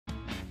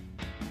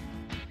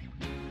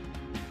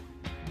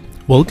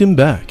Welcome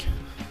back.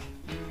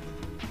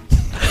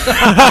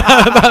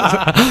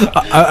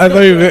 I thought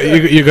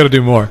you got to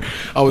do more.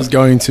 I was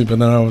going to, but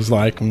then I was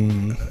like,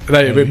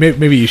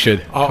 Maybe you should.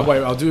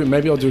 wait, I'll do it.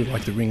 Maybe I'll do it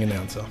like the ring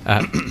announcer.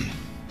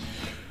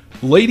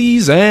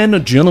 Ladies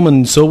and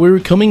gentlemen, so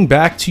we're coming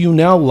back to you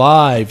now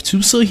live to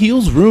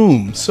Sahil's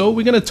room. So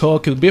we're going to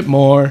talk a bit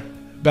more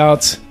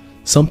about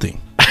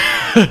something.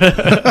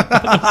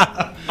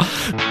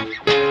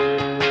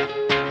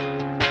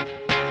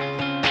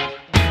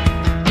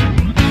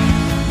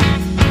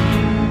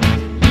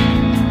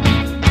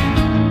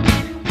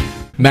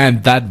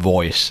 Man, that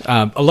voice.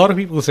 A lot of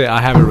people say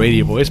I have a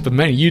radio voice, but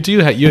man, you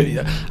do have.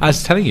 I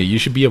was telling you, you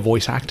should be a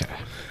voice actor.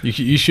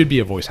 You should be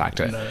a voice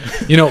actor. No.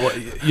 You know,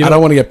 I don't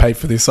want to get paid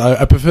for this.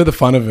 I prefer the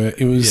fun of it.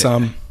 It was,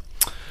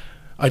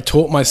 I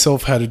taught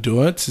myself how to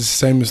do it. It's the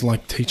same as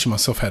like teaching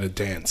myself how to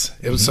dance.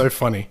 It was so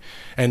funny.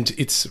 And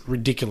it's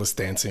ridiculous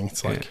dancing.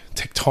 It's like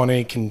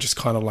tectonic and just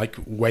kind of like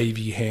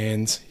wavy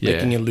hands,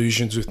 making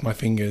illusions with my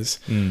fingers.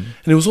 And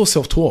it was all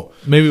self-taught.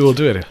 Maybe we'll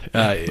do it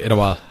in a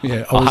while.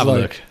 Yeah, I'll have a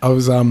look.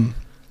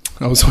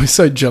 I was always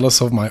so jealous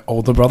of my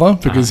older brother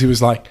because he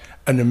was like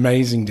an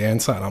amazing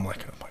dancer. And I'm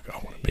like, oh my God,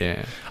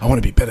 I want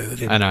to be better than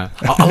him. I know.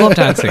 I love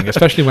dancing,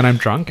 especially when I'm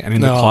drunk and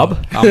in the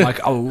club. I'm like,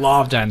 I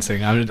love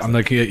dancing. I'm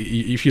like,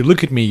 if you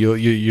look at me,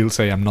 you'll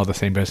say I'm not the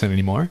same person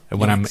anymore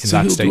when I'm in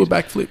that state. Do a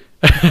backflip.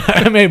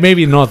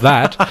 Maybe not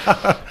that.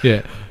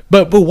 Yeah.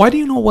 But why do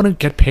you not want to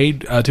get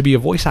paid to be a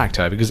voice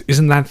actor? Because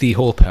isn't that the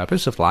whole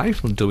purpose of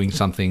life, doing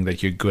something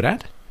that you're good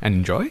at and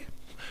enjoy?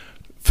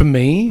 For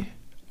me,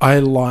 I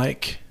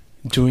like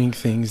doing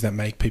things that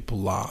make people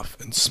laugh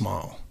and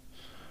smile.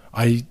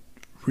 I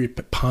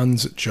rip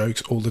puns,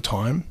 jokes all the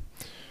time.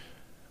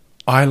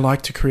 I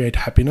like to create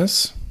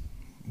happiness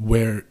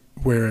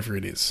wherever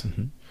it is.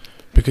 Mm-hmm.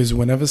 Because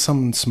whenever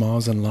someone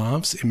smiles and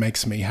laughs, it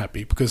makes me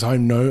happy because I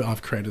know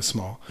I've created a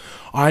smile.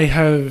 I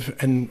have,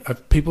 and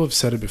people have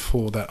said it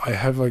before, that I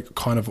have a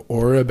kind of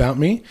aura about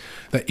me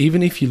that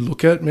even if you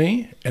look at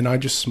me and I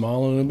just smile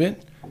a little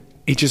bit,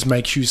 it just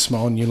makes you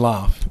smile and you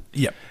laugh.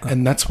 Yep.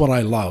 And that's what I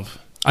love.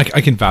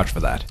 I can vouch for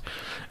that.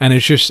 And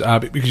it's just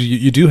because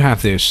you do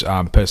have this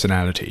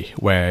personality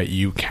where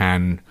you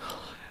can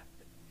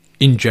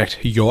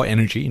inject your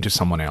energy into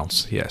someone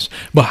else. Yes.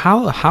 But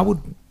how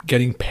would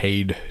getting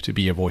paid to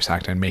be a voice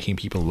actor and making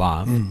people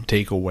laugh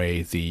take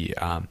away the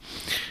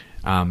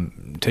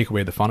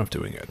fun of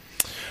doing it?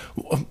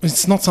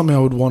 It's not something I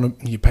would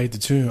want to get paid to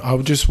do. I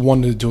would just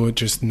want to do it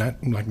just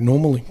like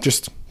normally,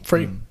 just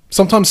free.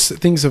 Sometimes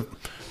things are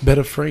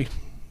better free.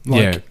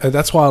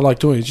 That's why I like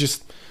doing it. It's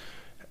just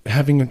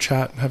having a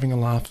chat, having a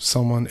laugh with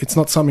someone. It's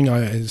not something I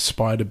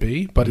aspire to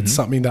be, but it's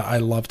something that I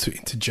love to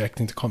interject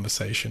into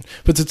conversation.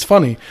 But it's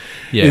funny.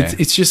 Yeah.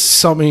 It's just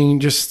something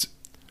just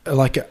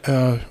like,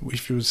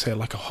 if you would say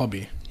like a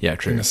hobby. Yeah,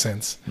 true. In a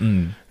sense.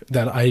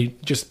 That I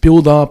just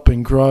build up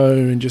and grow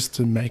and just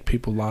to make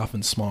people laugh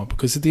and smile.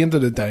 Because at the end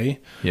of the day,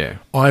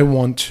 I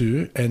want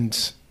to,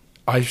 and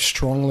I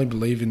strongly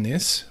believe in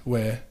this,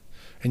 where,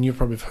 and you've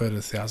probably heard it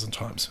 1,000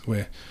 times,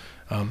 where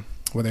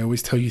they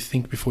always tell you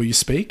think before you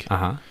speak.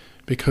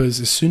 Because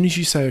as soon as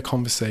you say a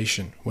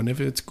conversation,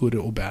 whenever it's good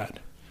or bad,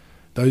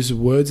 those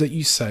words that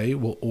you say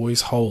will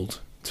always hold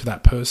to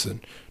that person.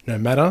 No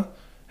matter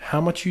how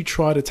much you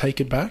try to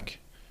take it back,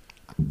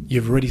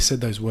 you've already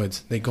said those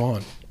words. They're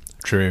gone.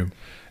 True.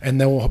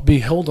 And they will be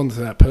held onto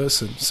that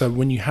person. So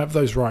when you have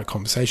those right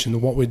conversations,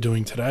 and what we're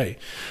doing today,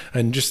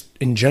 and just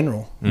in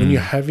general, when you're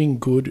having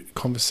good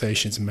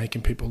conversations and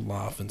making people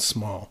laugh and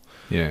smile,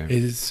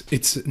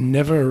 it's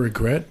never a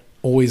regret,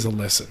 always a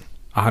lesson.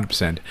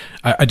 100%.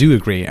 I do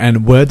agree,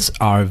 and words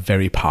are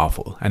very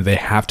powerful, and they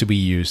have to be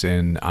used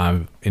in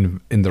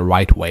the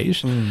right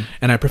ways.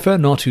 And I prefer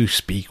not to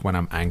speak when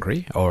I'm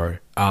angry,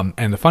 or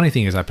and the funny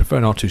thing is, I prefer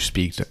not to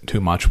speak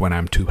too much when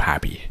I'm too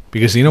happy,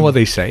 because you know what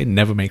they say: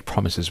 never make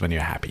promises when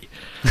you're happy.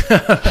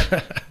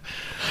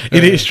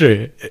 It is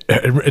true.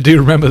 Do you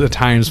remember the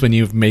times when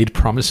you've made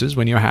promises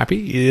when you're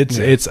happy?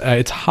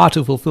 It's hard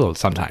to fulfill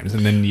sometimes,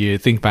 and then you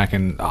think back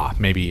and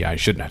maybe I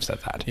shouldn't have said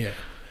that. Yeah.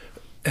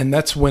 And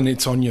that's when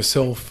it's on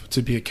yourself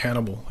to be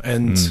accountable.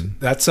 And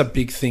that's a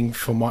big thing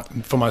for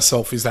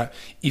myself, is that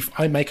if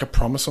I make a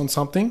promise on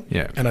something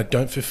and I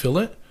don't fulfill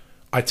it,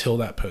 I tell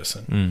that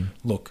person,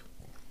 look,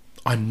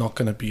 I'm not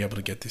going to be able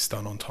to get this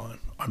done on time.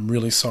 I'm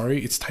really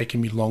sorry. It's taken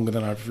me longer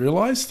than I've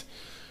realized.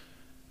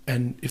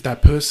 And if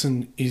that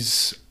person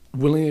is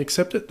willing to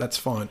accept it, that's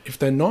fine. If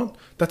they're not,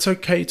 that's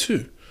okay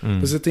too.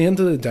 Because at the end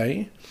of the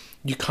day,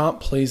 you can't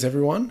please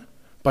everyone,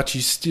 but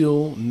you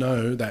still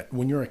know that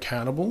when you're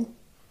accountable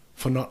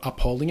for not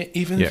upholding it,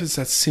 even if it's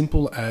as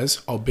simple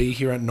as I'll be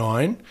here at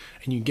 9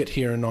 and you get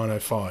here at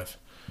 9:05.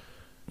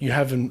 You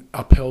haven't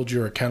upheld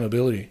your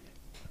accountability.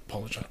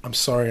 Apologize. I'm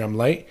sorry I'm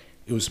late.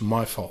 It was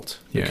my fault.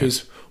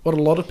 Because what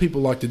a lot of people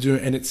like to do,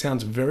 and it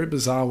sounds very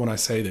bizarre when I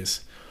say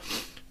this,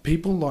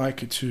 people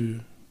like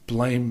to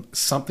blame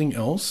something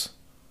else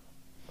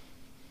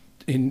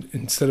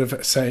instead of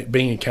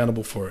being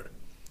accountable for it.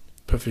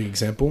 Perfect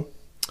example.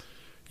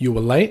 You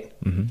were late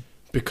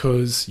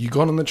because you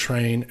got on the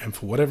train and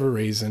for whatever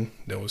reason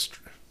there was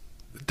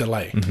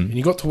delay, and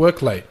you got to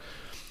work late.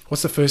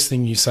 What's the first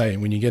thing you say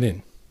when you get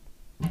in?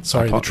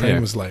 Sorry, the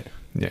train was late.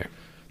 Yeah.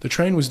 The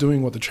train was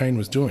doing what the train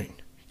was doing.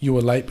 You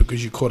were late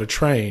because you caught a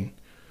train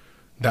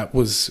that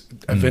was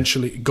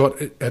eventually got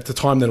at the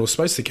time that it was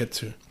supposed to get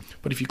to.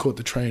 But if you caught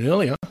the train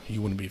earlier,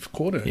 you wouldn't be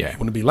caught it. Yeah. You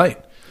wouldn't be late.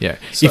 Yeah.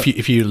 So,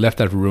 if you left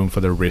that room for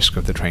the risk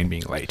of the train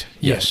being late.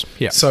 Yes.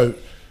 Yeah. So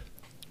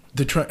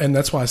and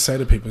that's why I say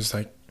to people, it's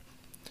like,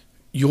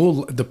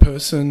 the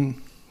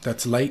person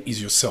that's late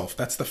is yourself.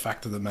 That's the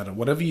fact of the matter.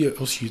 Whatever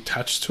else you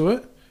attach to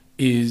it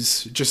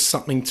is just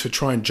something to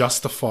try and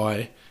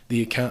justify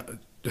the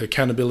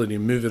accountability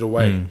and move it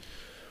away.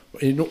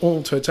 In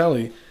all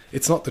totality,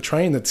 it's not the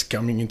train that's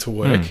coming into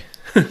work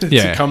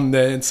to come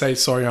there and say,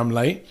 sorry, I'm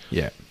late.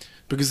 Yeah.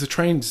 Because the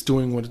train's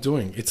doing what it's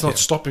doing. It's not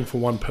stopping for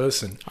one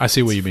person. I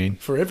see what you mean.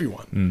 For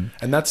everyone.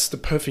 And that's the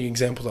perfect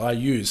example that I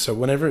use. So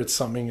whenever it's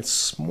something as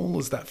small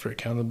as that for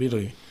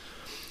accountability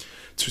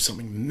to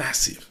something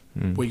massive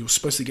where you were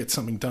supposed to get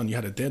something done, you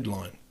had a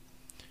deadline,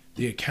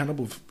 the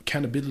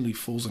accountability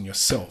falls on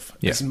yourself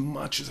as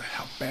much as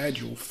how bad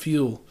you'll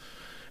feel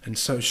and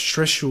so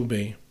stressed you'll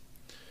be.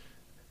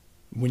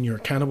 When you're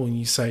accountable and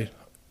you say,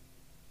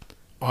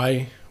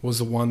 I was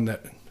the one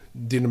that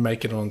didn't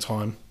make it on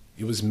time,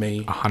 it was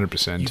me.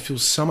 100%. You feel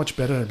so much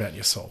better about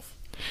yourself.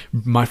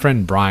 My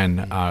friend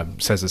Brian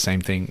says the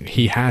same thing.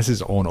 He has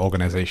his own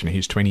organization.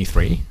 He's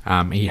 23.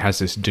 He has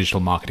this digital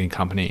marketing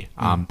company,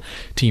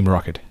 Team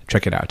Rocket.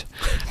 Check it out.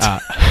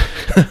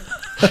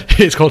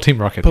 It's called Team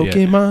Rocket.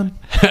 Pokemon.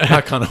 Yeah.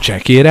 I can't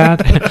check it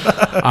out.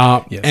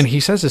 Yes. And he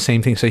says the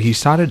same thing. So he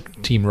started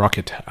Team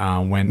Rocket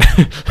when...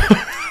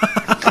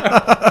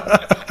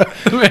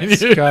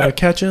 Gotta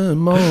catch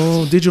 'em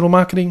all. Digital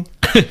marketing.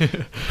 I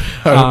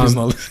hope he's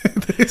not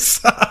listening to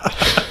this.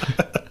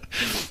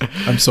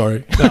 I'm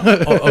sorry.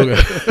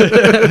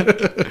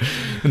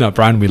 No,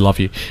 Brian, we love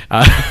you.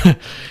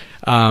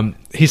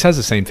 He says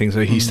the same thing.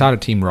 So he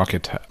started Team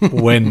Rocket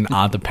when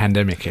the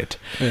pandemic hit.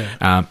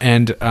 Yeah.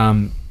 And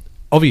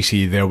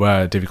obviously there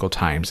were difficult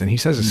times. And he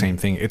says the same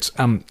thing. It's,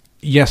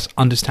 yes,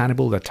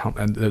 understandable that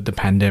the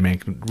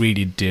pandemic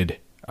really did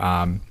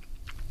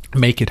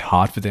make it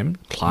hard for them.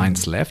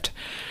 Clients left.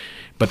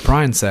 But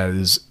Brian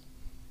says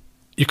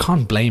you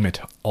can't blame it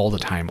all the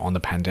time on the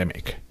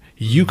pandemic.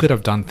 You could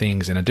have done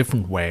things in a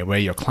different way where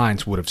your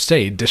clients would have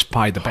stayed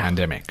despite the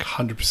pandemic.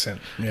 100%.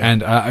 Yeah.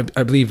 And I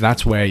believe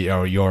that's where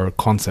your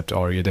concept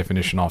or your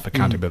definition of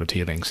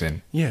accountability links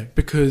in. Yeah,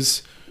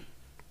 because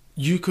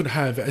you could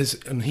have, as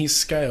on his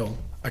scale,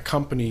 a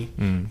company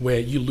where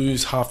you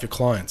lose half your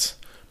clients,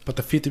 but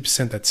the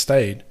 50% that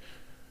stayed,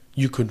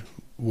 you could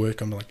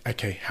work on like,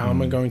 okay, how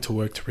am I going to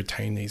work to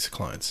retain these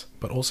clients?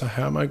 But also,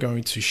 how am I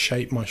going to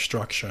shape my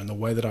structure and the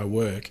way that I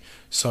work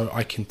so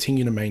I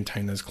continue to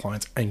maintain those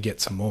clients and get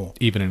some more?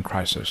 Even in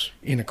crisis.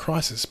 In a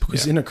crisis.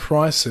 Because in a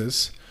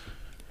crisis,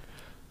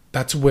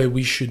 that's where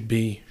we should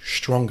be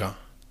stronger.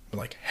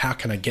 Like, how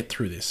can I get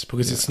through this?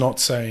 Because it's not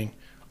saying,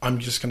 I'm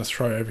just going to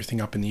throw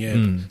everything up in the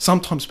air.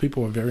 Sometimes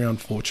people are very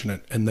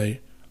unfortunate and they're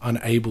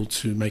unable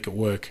to make it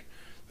work.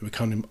 They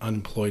become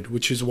unemployed,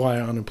 which is why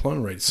our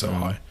unemployment rate is so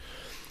high.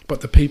 But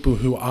the people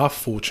who are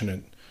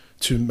fortunate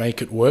to make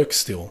it work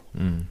still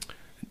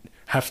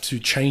have to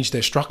change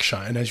their structure.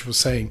 And as you were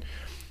saying,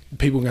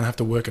 people are going to have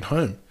to work at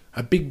home.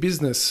 A big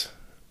business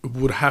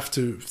would have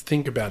to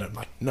think about it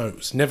like, no,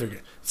 it's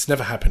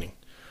never happening.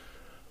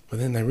 But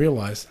then they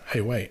realize, hey,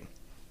 wait,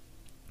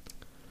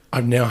 I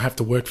now have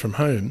to work from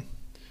home.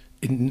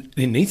 It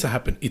needs to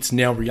happen. It's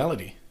now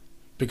reality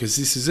because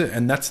this is it.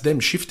 And that's them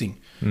shifting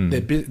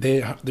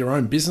their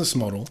own business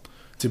model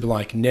to be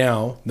like,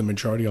 now the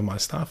majority of my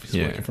staff is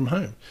working from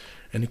home.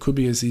 And it could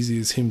be as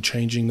easy as him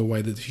changing the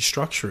way that his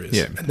structure is.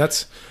 Yeah. And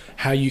that's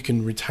how you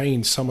can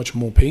retain so much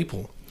more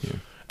people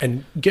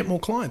and get more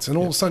clients. And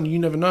all of a sudden, you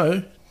never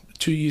know,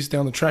 2 years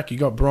down the track, you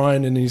got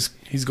Brian and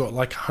he's got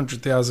like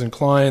 100,000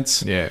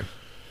 clients. Yeah.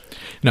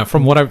 Now,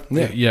 from what I've,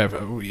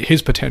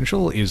 his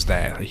potential is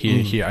there.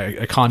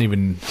 I can't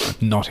even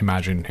not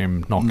imagine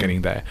him not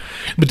getting there.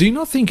 But do you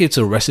not think it's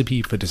a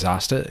recipe for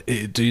disaster?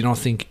 Do you not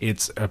think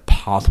it's a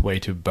pathway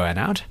to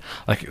burnout?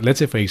 Like, let's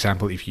say, for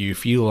example, if you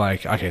feel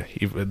like, okay,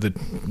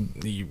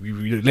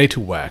 you're late to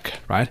work,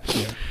 right?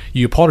 Yeah.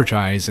 You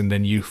apologize and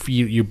then you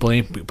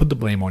put the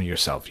blame on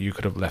yourself. You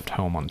could have left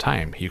home on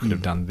time. You could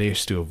have done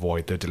this to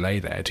avoid the delay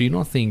there. Do you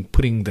not think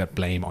putting that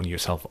blame on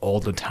yourself all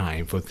the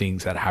time for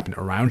things that happen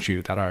around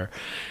you that are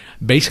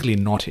basically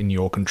not in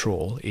your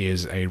control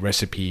is a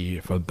recipe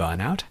for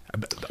burnout?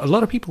 A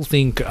lot of people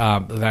think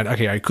that,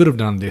 okay, I could have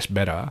done this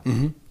better,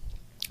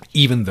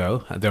 even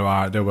though there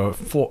were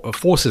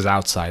forces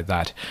outside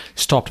that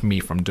stopped me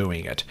from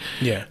doing it.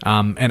 Yeah.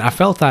 And I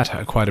felt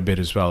that quite a bit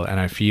as well, and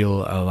I feel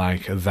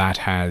like that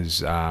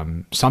has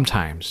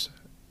sometimes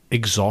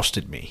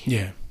exhausted me.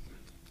 Yeah.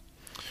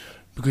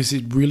 Because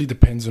it really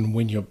depends on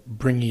when you're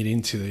bringing it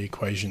into the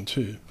equation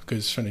too.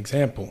 Because, for an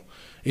example,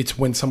 it's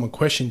when someone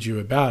questions you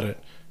about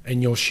it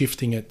and you're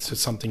shifting it to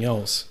something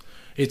else.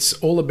 It's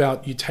all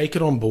about you take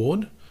it on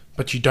board,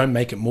 but you don't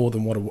make it more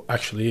than what it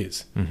actually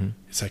is.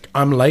 It's like,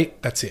 I'm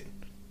late, that's it.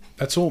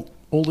 That's all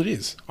it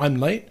is. I'm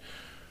late.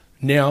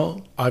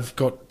 Now I've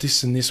got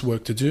this and this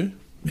work to do.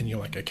 And you're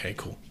like, okay,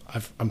 cool.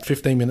 I'm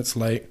 15 minutes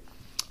late.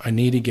 I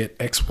need to get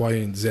X, Y,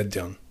 and Z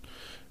done.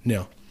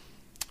 Now,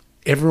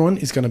 everyone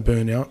is going to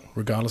burn out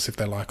regardless if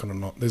they like it or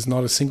not. There's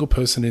not a single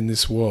person in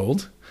this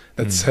world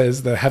that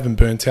says they haven't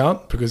burnt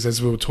out, because as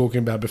we were talking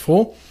about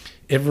before,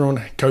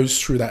 everyone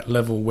goes through that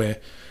level where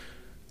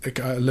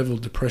a level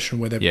of depression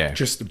where they've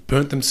just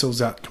burnt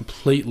themselves out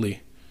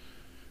completely.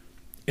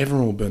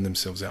 Everyone will burn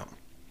themselves out.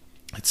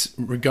 It's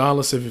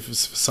regardless of if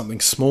it's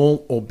something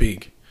small or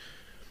big.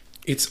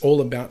 It's all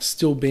about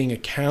still being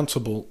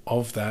accountable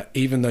of that,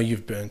 even though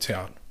you've burnt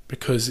out,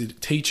 because it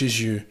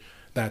teaches you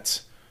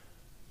that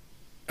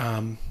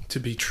to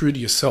be true to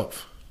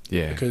yourself.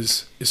 Yeah.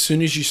 Because as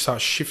soon as you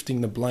start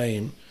shifting the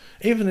blame,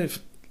 even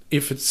if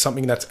it's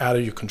something that's out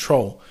of your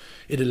control,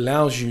 it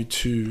allows you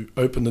to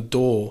open the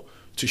door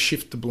to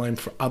shift the blame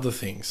for other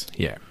things.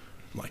 Yeah.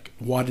 Like,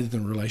 why did the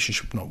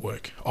relationship not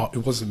work? Oh,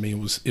 it wasn't me.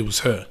 It was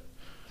her.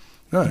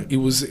 No, it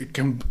was a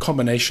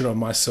combination of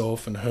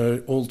myself and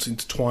her, all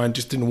intertwined,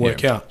 just didn't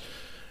work out.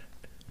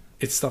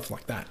 It's stuff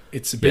like that.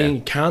 It's being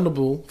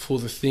accountable for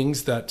the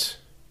things that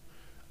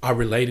are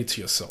related to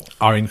yourself.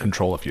 Are in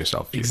control of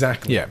yourself.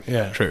 Exactly.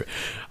 Yeah. True.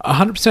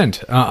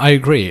 100%. I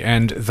agree.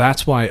 And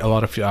that's why a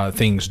lot of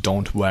things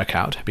don't work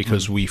out,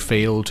 because we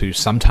fail to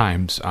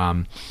sometimes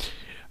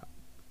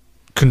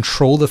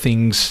control the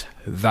things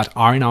that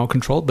are in our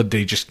control, but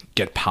they just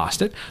get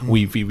past it.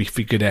 We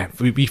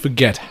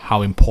forget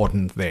how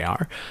important they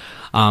are.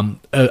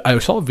 I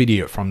saw a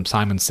video from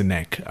Simon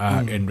Sinek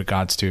in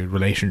regards to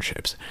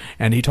relationships,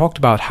 and he talked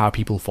about how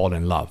people fall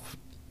in love.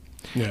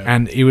 Yeah.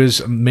 And it was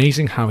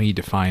amazing how he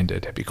defined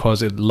it,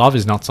 because love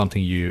is not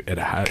something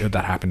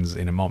that happens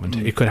in a moment.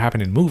 It could happen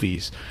in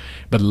movies,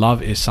 but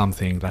love is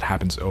something that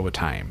happens over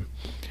time.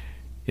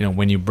 You know,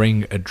 when you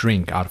bring a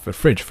drink out of a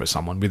fridge for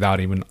someone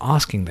without even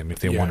asking them if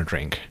they want a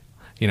drink.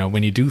 You know,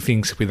 when you do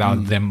things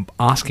without them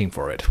asking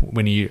for it,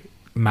 when you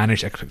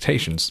manage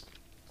expectations.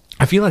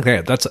 I feel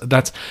like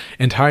that's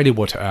entirely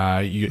what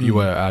you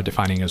were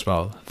defining as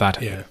well. That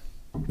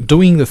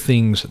doing the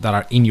things that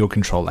are in your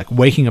control, like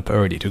waking up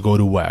early to go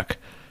to work.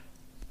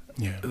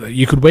 Yeah.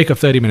 You could wake up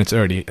 30 minutes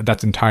early.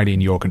 That's entirely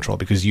in your control,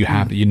 because you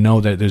know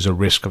that there's a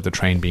risk of the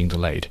train being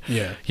delayed.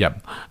 Yeah.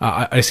 Yep.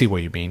 I see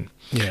what you mean.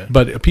 Yeah.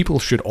 But people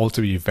should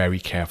also be very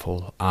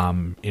careful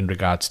in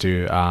regards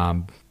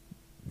to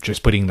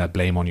just putting that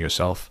blame on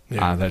yourself.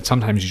 That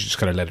sometimes you just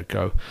gotta let it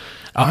go.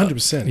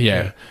 100%.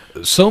 Yeah.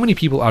 So many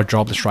people are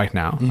jobless right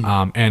now,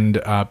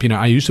 and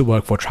I used to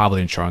work for travel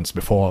insurance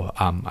before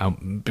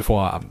the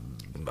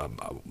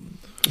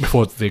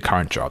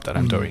current job that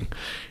I'm doing,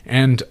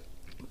 and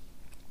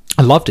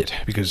I loved it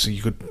because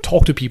you could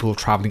talk to people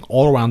traveling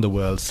all around the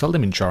world, sell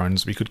them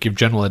insurance. We could give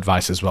general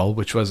advice as well,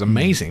 which was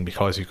amazing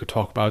because you could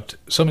talk about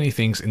so many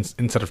things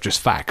instead of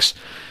just facts.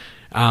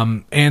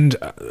 And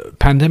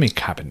pandemic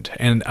happened,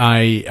 and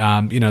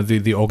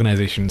the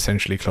organization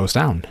essentially closed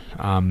down.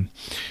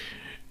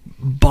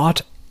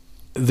 But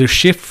the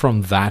shift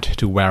from that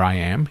to where I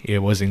am, it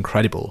was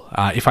incredible.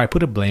 If I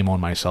put a blame on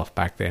myself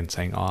back then,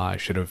 saying, "Oh, I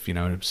should have,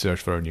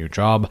 searched for a new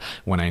job,"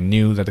 when I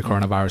knew that the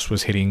coronavirus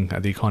was hitting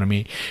the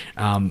economy,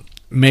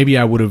 maybe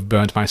I would have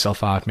burnt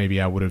myself out. Maybe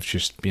I would have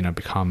just,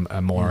 become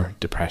a more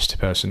depressed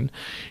person.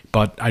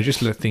 But I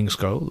just let things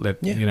go.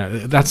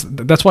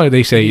 That's why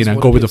they say,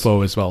 go with the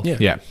flow as well.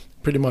 Yeah.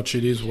 Pretty much,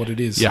 it is what it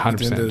is. Yeah, 100%. At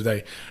the end of the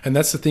day, and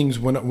that's the things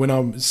when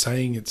I'm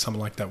saying it's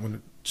something like that, when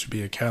it should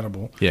be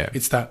accountable. Yeah,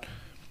 it's that.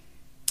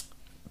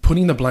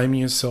 Putting the blame on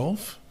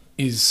yourself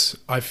is,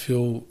 I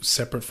feel,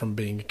 separate from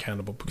being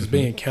accountable, because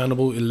being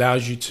accountable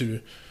allows you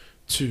to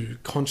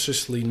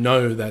consciously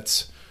know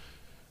that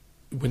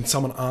when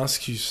someone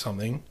asks you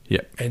something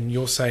and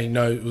you're saying,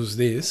 no, it was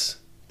this,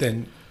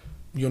 then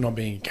you're not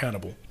being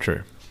accountable.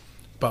 True.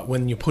 But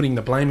when you're putting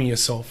the blame on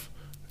yourself,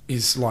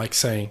 is like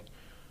saying,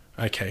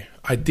 okay,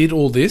 I did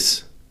all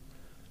this,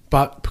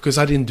 but because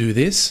I didn't do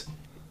this,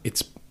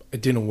 it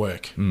didn't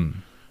work.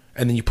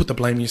 And then you put the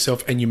blame on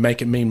yourself and you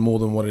make it mean more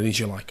than what it is.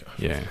 You're like,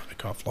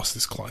 I've lost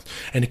this client.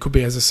 And it could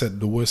be, as I said,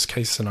 the worst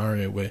case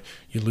scenario where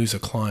you lose a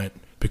client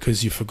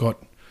because you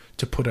forgot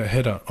to put a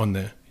header on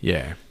there.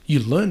 Yeah. You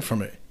learn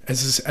from it.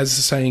 As the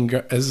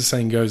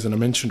saying goes, and I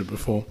mentioned it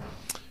before,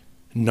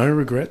 no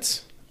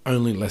regrets,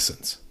 only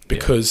lessons.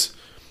 Because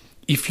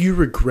if you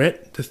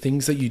regret the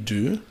things that you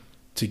do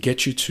to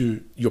get you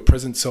to your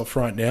present self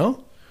right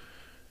now,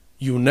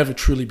 you'll never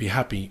truly be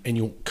happy, and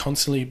you'll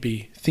constantly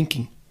be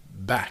thinking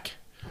back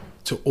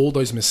to all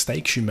those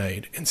mistakes you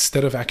made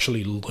instead of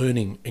actually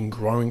learning and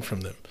growing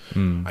from them.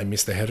 I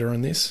missed the header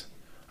on this.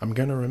 I'm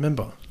going to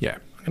remember. Yeah.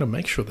 I'm going to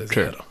make sure there's a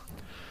header.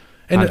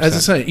 And 100%. As I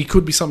say, it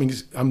could be something,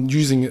 I'm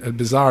using a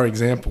bizarre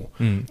example,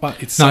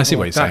 but it's I see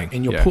what you're saying.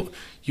 And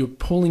you're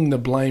pulling the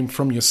blame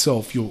from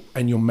yourself,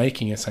 and you're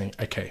making it saying,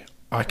 okay,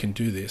 I can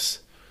do this.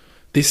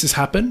 This has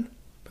happened,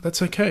 but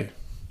that's okay.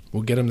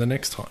 we'll get them the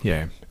next time.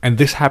 Yeah. And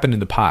this happened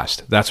in the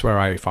past. That's where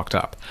I fucked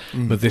up.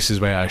 But this is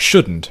where I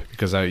shouldn't,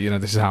 because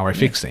this is how I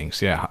fix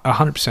things. Yeah,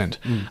 100%.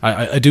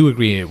 I do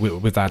agree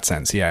with that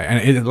sense. Yeah,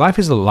 and life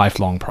is a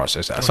lifelong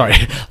process. Sorry,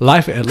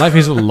 life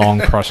is a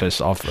long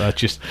process of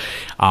just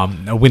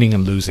winning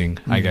and losing,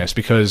 I guess,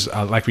 because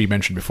like we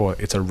mentioned before,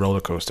 it's a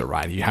roller coaster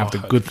ride. You have the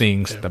good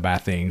things, the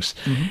bad things,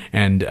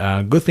 and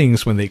good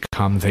things, when they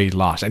come, they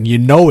last, and you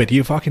know it.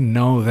 You fucking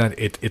know that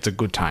it's a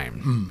good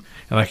time.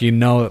 Like, you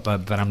know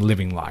that I'm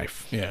living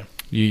life. Yeah.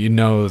 You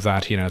know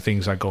that,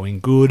 things are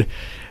going good,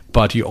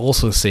 but you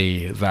also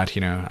see that,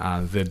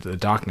 the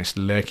darkness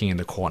lurking in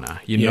the corner.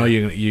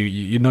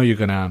 You know you're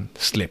gonna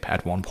slip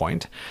at one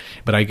point.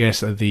 But I guess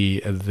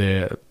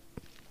the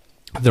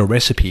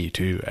recipe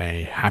to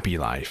a happy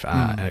life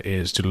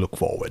is to look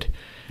forward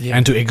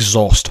and to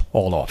exhaust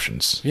all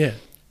options. Yeah.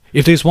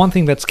 If there's one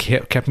thing that's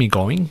kept me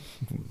going,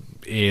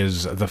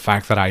 is the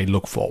fact that I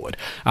look forward.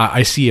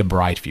 I see a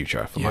bright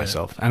future for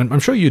myself, and I'm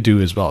sure you do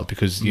as well,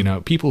 because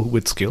people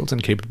with skills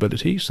and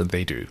capabilities,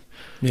 they do.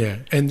 Yeah,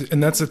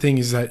 and that's the thing,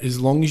 is that as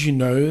long as you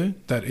know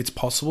that it's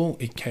possible,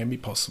 it can be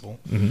possible.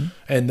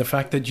 And the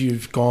fact that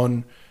you've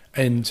gone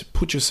and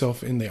put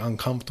yourself in the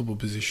uncomfortable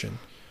position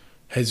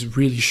has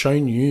really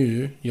shown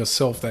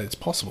yourself that it's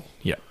possible.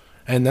 Yeah,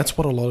 and that's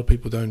what a lot of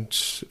people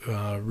don't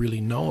really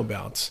know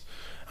about,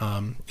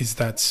 is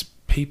that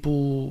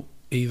people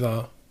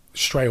either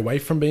stray away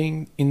from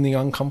being in the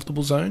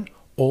uncomfortable zone,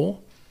 or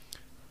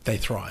they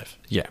thrive.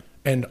 Yeah.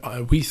 And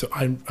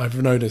I've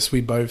noticed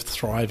we both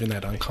thrive in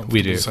that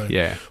uncomfortable zone.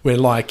 Yeah. Where,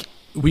 like,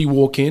 we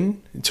walk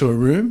into a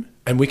room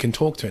and we can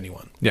talk to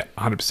anyone. Yeah,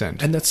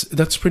 100%. And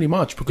that's pretty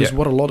much, because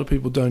what a lot of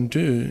people don't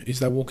do is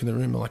they walk in the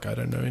room and like, I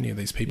don't know any of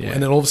these people.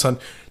 And then all of a sudden,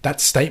 that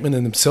statement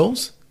in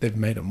themselves, they've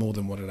made it more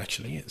than what it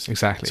actually is.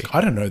 Exactly. It's like,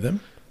 I don't know them.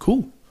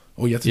 Cool.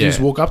 All you have to do is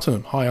walk up to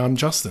them. Hi, I'm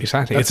Justin.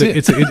 Exactly. It's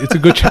a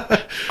good chance.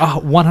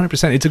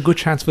 100%. It's a good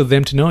chance for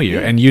them to know you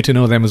and you to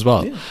know them as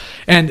well. Yeah.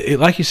 And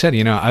like you said,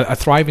 I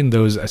thrive in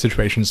those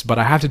situations, but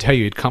I have to tell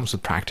you, it comes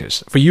with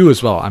practice. For you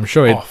as well. I'm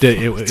sure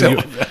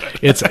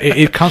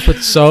it comes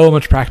with so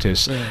much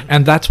practice. Yeah.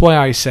 And that's why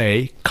I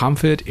say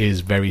comfort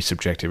is very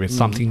subjective. It's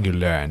something you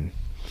learn.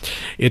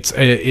 It's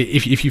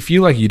if you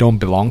feel like you don't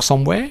belong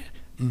somewhere,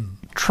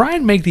 try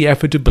and make the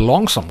effort to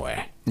belong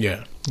somewhere.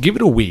 Yeah. Give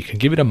it a week,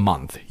 give it a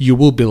month. You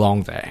will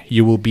belong there.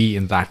 You will be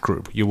in that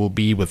group. You will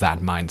be with that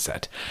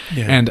mindset.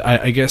 Yeah. And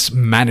I guess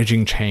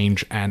managing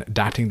change and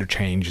adapting to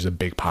change is a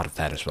big part of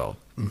that as well.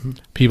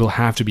 People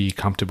have to be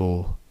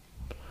comfortable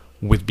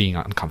with being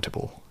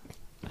uncomfortable.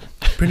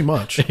 Pretty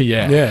much.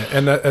 Yeah. Yeah.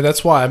 And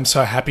that's why I'm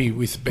so happy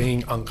with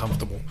being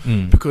uncomfortable,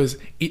 because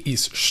it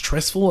is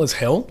stressful as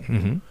hell,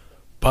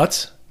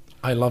 but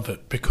I love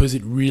it because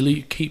it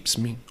really keeps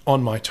me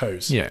on my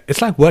toes. Yeah.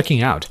 It's like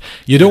working out.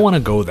 You don't want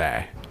to go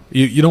there.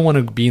 You don't want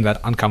to be in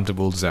that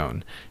uncomfortable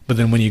zone. But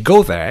then when you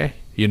go there,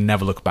 you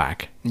never look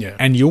back. Yeah.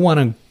 And you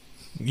want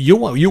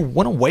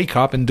to wake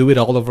up and do it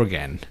all over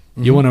again.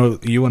 You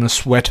want to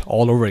sweat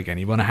all over again.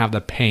 You want to have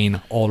the pain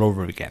all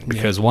over again,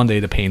 because one day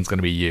the pain's going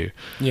to be you.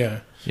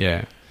 Yeah.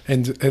 Yeah.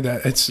 And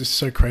it's just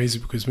so crazy,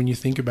 because when you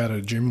think about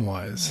it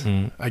gym-wise,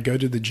 I go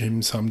to the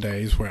gym some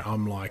days where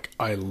I'm like,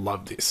 I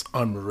love this.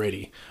 I'm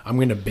ready. I'm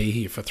going to be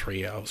here for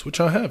 3 hours, which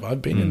I have.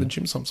 I've been in the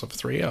gym sometimes for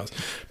 3 hours.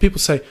 People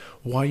say,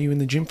 why are you in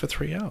the gym for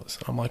 3 hours?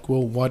 I'm like,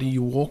 well, why do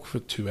you walk for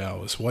 2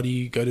 hours? Why do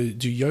you go to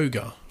do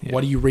yoga? Yeah.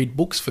 Why do you read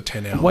books for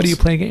 10 hours? Why do you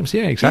play games?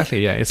 Yeah,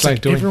 exactly. Yeah, it's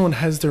like everyone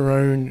has their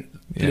own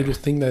little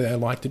thing that they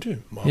like to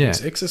do. Mine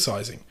was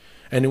exercising.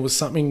 And it was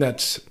something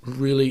that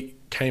really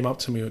came up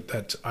to me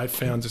that I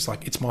found just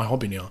like, it's my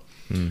hobby now.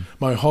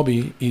 My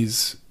hobby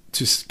is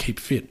to keep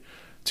fit,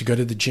 to go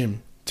to the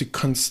gym, to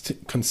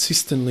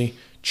consistently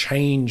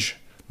change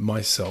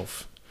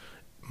myself,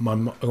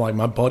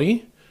 my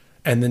body,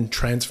 and then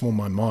transform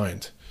my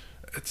mind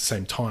at the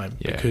same time.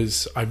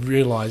 Because I've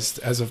realized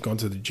as I've gone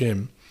to the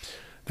gym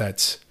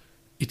that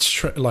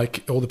it's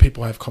like all the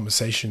people I have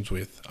conversations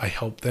with, I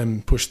help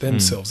them push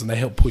themselves and they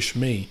help push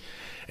me,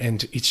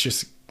 and it's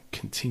just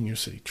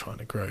continuously trying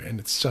to grow, and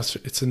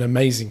it's an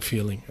amazing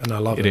feeling, and I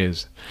love it. It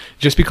is.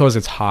 Just because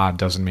it's hard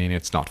doesn't mean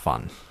it's not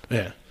fun.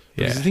 Yeah.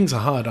 Because things are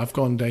hard. I've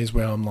gone days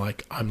where I'm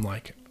like,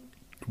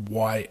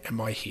 why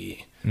am I here?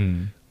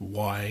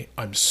 Why?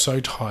 I'm so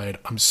tired.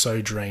 I'm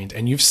so drained.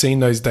 And you've seen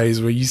those days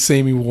where you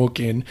see me walk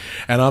in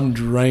and I'm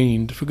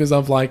drained because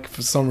I've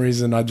for some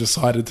reason I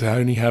decided to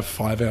only have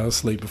 5 hours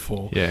sleep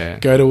before. Yeah.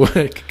 Go to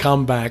work,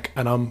 come back,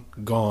 and I'm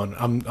gone.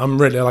 I'm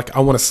ready. Like,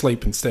 I want to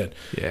sleep instead.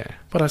 Yeah.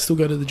 But I still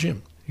go to the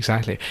gym.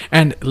 Exactly.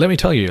 And let me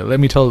tell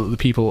the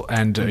people,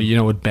 and you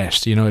know it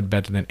best, you know it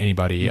better than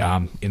anybody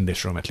in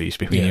this room, at least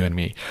between you and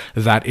me,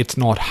 that it's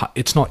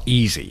not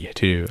easy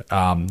to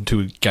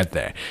get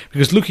there.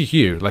 Because look at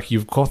you, like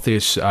you've got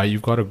this,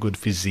 you've got a good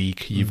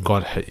physique, you've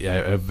got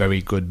a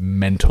very good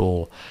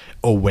mental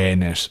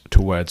awareness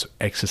towards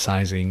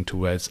exercising,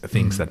 towards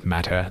things that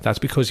matter. That's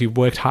because you've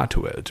worked hard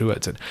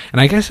towards it.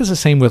 And I guess it's the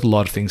same with a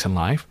lot of things in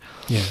life.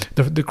 Yeah.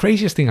 The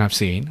craziest thing I've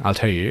seen, I'll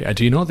tell you,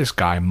 do you know this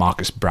guy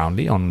Marcus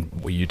Brownlee on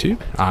YouTube?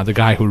 The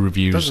guy who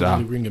reviews... Doesn't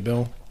really ring a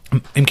bell.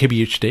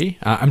 MKBHD.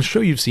 I'm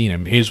sure you've seen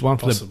him. He's one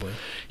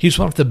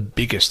of the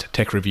biggest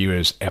tech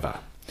reviewers ever,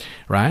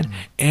 right?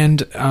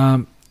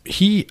 And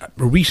he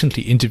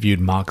recently interviewed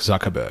Mark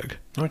Zuckerberg.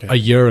 Okay. A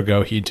year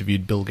ago, he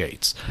interviewed Bill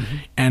Gates.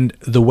 And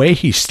the way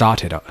he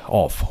started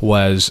off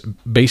was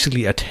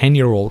basically a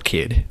 10-year-old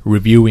kid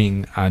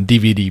reviewing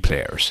DVD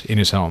players in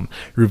his home,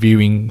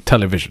 reviewing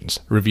televisions,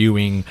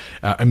 reviewing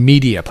a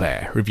media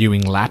player,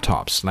 reviewing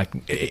laptops, like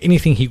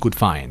anything he could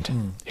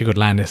find, he could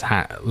land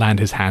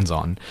his hands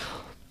on.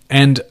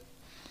 And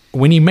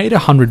when he made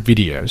 100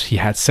 videos, he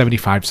had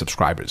 75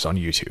 subscribers on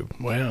YouTube.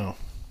 Wow.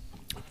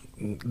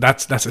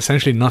 That's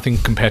essentially nothing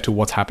compared to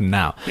what's happened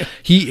now. Yeah.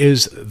 He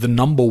is the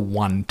number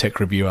one tech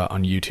reviewer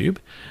on YouTube,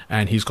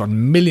 and he's got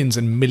millions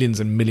and millions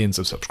and millions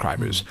of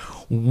subscribers.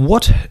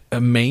 What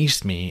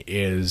amazed me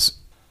is,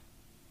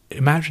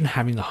 imagine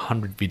having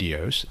 100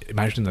 videos,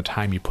 imagine the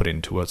time you put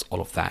in towards all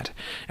of that,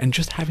 and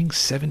just having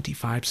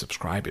 75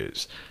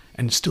 subscribers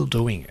and still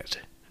doing it.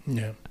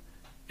 Yeah.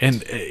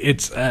 And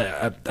it's,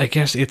 I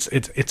guess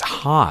it's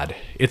hard.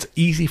 It's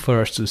easy for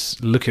us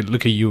to look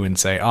at you and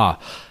say,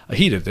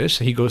 he did this.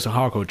 He goes to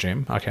hardcore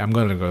gym. Okay, I'm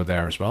going to go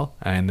there as well.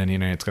 And then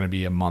it's going to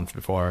be a month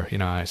before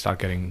I start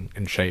getting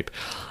in shape.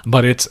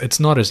 But it's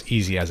not as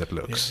easy as it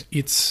looks.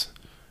 Yeah,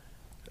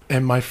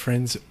 and my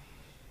friends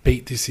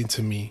beat this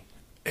into me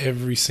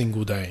every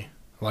single day.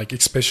 Like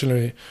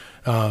especially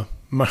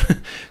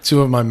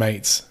two of my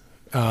mates,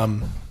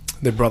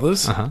 they're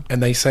brothers,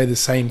 and they say the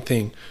same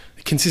thing.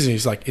 Consistently,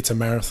 it's like, it's a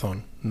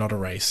marathon, not a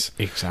race.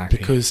 Exactly.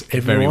 Because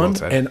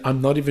everyone, and I'm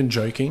not even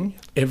joking,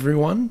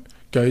 everyone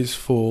goes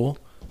for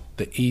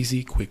the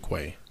easy, quick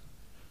way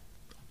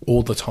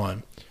all the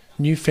time.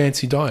 New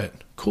fancy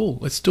diet. Cool,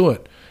 let's do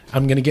it.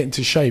 I'm going to get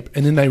into shape.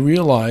 And then they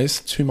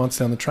realize 2 months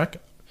down the track,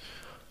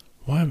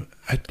 why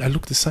I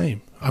look the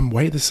same. I'm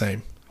way the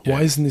same. Yeah.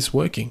 Why isn't this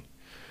working?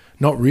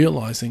 Not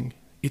realizing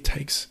it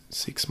takes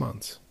 6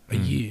 months, a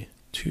year.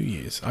 2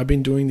 years. I've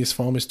been doing this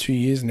for almost 2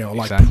 years now,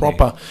 like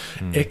proper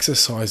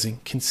exercising,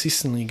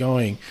 consistently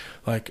going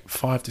like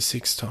 5 to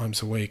 6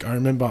 times a week. I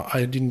remember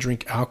I didn't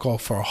drink alcohol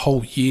for a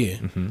whole year,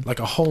 like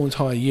a whole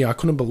entire year. I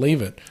couldn't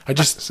believe it. It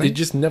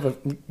just never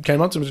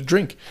came up to me to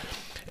drink.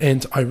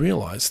 And I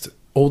realized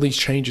all these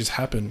changes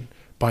happen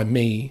by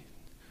me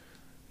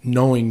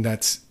knowing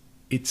that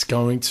it's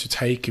going to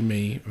take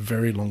me a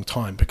very long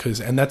time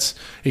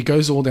it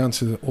goes all down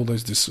to all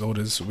those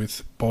disorders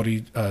with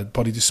body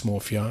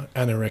dysmorphia,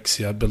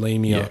 anorexia,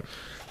 bulimia,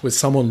 where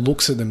someone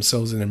looks at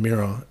themselves in a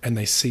mirror and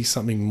they see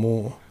something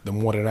more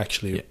than what it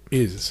actually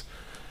is.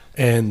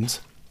 And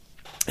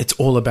it's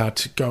all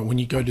about when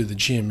you go to the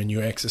gym and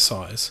you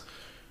exercise,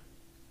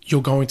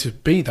 you're going to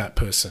be that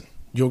person.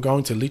 You're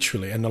going to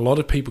literally, and a lot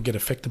of people get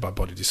affected by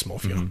body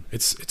dysmorphia.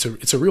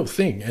 It's a real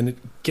thing, and it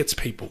gets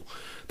people.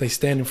 They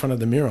stand in front of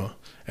the mirror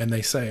and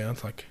they say, I'm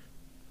like,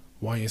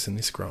 why isn't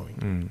this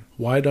growing?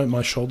 Why don't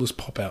my shoulders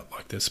pop out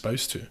like they're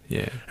supposed to?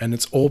 Yeah. And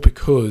it's all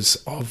because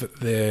of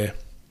it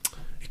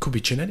could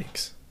be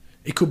genetics.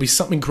 It could be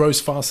something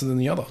grows faster than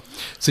the other.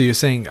 So you're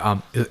saying,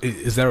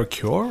 is there a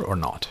cure or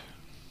not?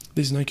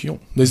 There's no cure.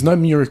 There's no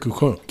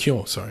miracle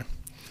cure, sorry.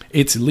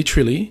 It's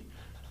literally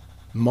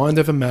mind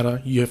over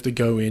matter. You have to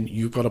go in.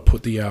 You've got to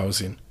put the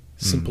hours in.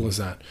 Simple as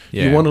that.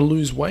 Yeah. You want to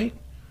lose weight?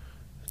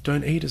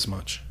 Don't eat as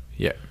much.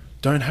 Yeah.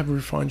 Don't have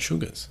refined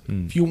sugars.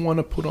 If you want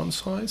to put on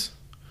size,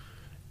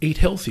 eat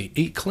healthy,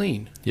 eat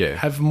clean. Yeah.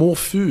 Have more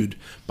food,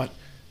 but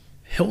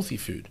healthy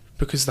food.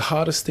 Because the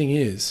hardest thing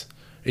is,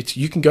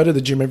 you can go to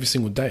the gym every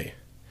single day,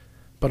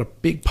 but a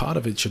big part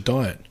of it's your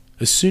diet.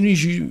 As soon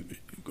as you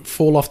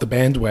fall off the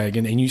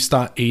bandwagon and you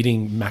start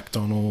eating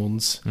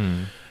McDonald's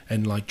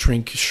and like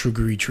drink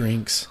sugary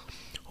drinks,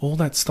 all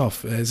that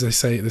stuff, as they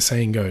say, the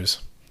saying goes,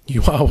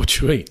 you are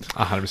what you eat.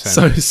 100%.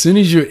 So as soon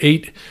as you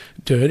eat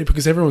dirty,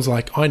 because everyone's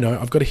like, I know,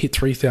 I've got to hit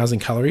 3,000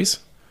 calories,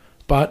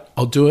 but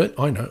I'll do it.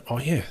 I know,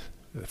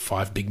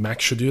 5 Big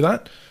Macs should do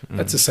that.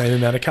 That's the same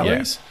amount of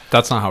calories. Yeah.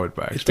 That's not how it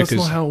works. That's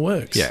not how it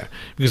works. Yeah,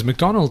 because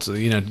McDonald's,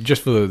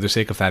 just for the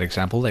sake of that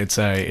example, it's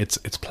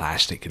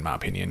plastic in my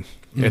opinion.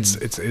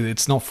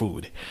 It's not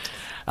food.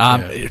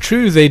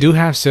 True, they do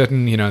have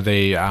certain,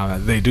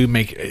 they do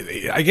make,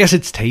 I guess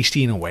it's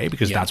tasty in a way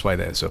because that's why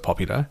they're so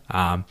popular.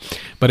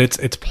 But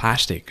it's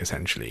plastic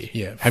essentially.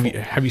 Yeah.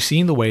 Have you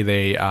seen the way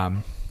they,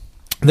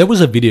 there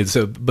was a video,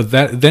 but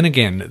then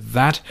again,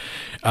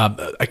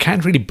 I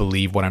can't really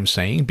believe what I'm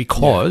saying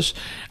because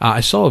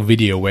I saw a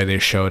video where they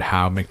showed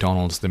how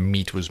McDonald's, the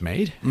meat was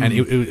made and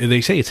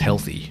they say it's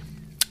healthy.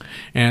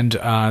 And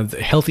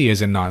healthy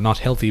as in not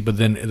healthy, but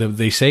then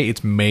they say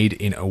it's made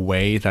in a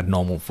way that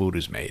normal food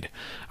is made.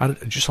 I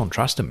just don't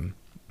trust them.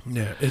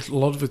 Yeah, a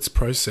lot of it's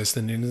processed,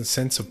 and in the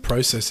sense of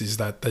process is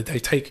that they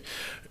take,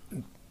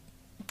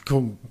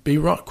 could be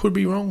wrong,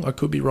 I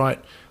could be right,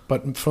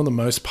 but for the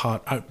most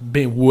part, I've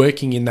been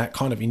working in that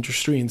kind of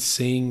industry and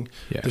seeing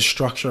the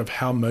structure of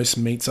how most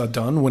meats are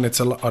done when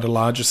it's at a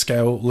larger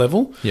scale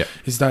level,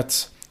 is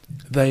that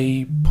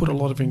they put a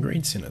lot of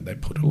ingredients in it. They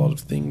put a lot of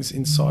things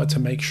inside to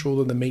make sure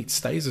that the meat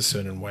stays a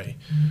certain way.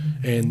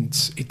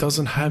 And it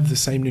doesn't have the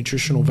same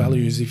nutritional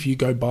values if you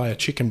go buy a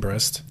chicken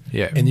breast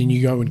and then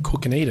you go and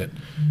cook and eat it.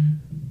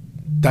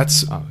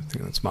 That's... I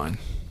think that's mine.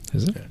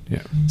 Is it?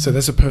 Yeah. So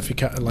that's a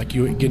perfect... Like,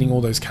 you're getting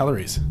all those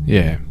calories.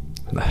 Yeah.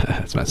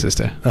 That's my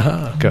sister.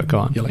 Go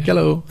on. You're like,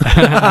 hello.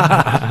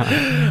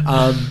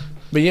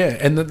 But yeah,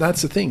 and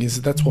that's the thing,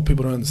 is that's what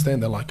people don't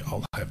understand. They're like,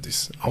 I'll have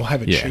this. I'll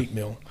have a cheat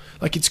meal.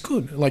 Like, it's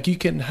good. Like, you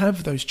can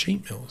have those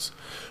cheat meals.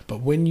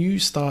 But when you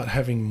start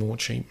having more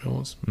cheat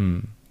meals,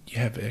 you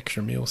have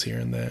extra meals here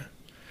and there,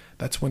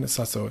 that's when it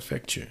starts to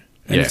affect you.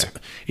 And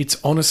it's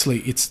honestly,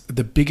 it's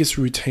the biggest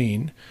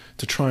routine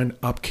to try and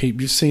upkeep.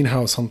 You've seen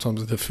how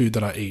sometimes the food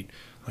that I eat,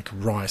 like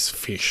rice,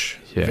 fish,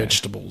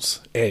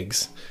 vegetables,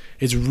 eggs,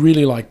 it's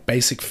really like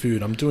basic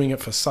food. I'm doing it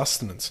for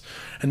sustenance.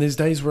 And there's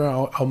days where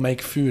I'll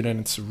make food and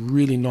it's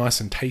really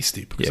nice and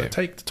tasty because I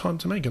take the time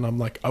to make it. And I'm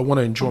like, I want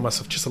to enjoy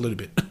myself just a little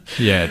bit.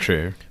 Yeah,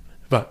 true.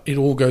 But it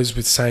all goes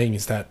with saying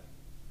is that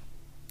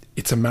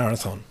it's a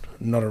marathon,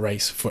 not a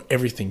race for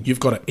everything.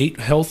 You've got to eat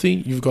healthy,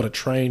 you've got to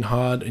train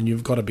hard, and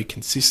you've got to be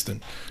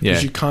consistent.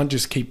 Because you can't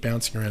just keep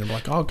bouncing around and be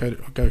like, I'll go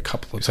a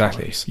couple of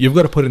times. You've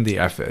got to put in the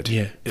effort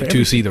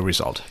to see the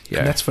result. Yeah.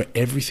 And that's for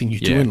everything you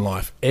do in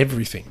life,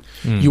 everything.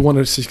 You want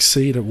to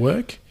succeed at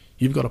work,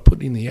 you've got to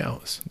put in the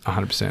hours.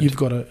 100%.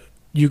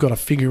 You've got to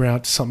figure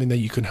out something that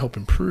you can help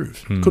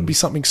improve. Could be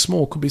something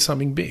small, could be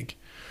something big.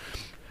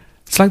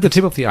 It's like the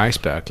tip of the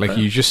iceberg. Like,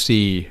 you just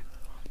see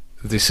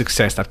the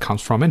success that comes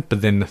from it,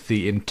 but then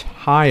the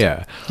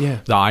entire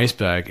the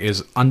iceberg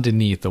is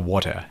underneath the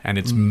water, and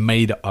it's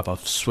made up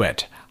of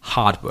sweat,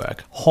 hard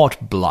work,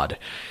 hot blood,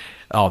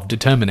 of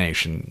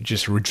determination,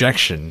 just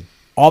rejection,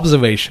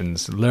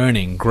 observations,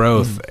 learning,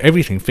 growth,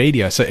 everything,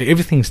 failure. So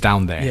everything's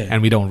down there,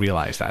 and we don't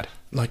realize that.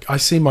 Like, I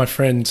see my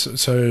friend,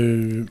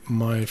 so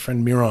my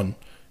friend Miron,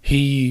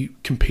 he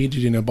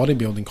competed in a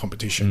bodybuilding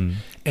competition,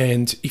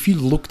 and if you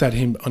looked at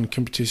him on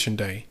competition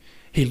day,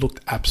 he looked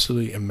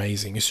absolutely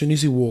amazing. As soon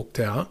as he walked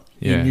out,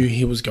 you knew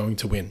he was going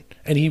to win.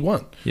 And he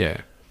won.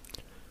 Yeah.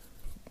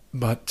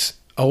 But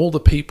all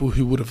the people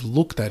who would have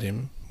looked at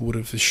him would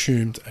have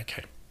assumed,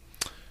 okay,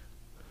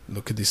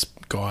 look at this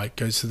guy,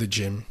 goes to the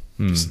gym,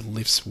 just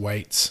lifts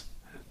weights.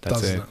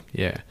 That's it.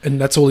 Yeah. And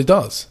that's all he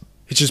does.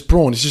 It's just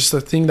brawn. It's just a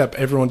thing that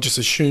everyone just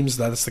assumes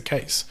that it's the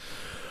case.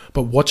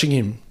 But watching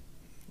him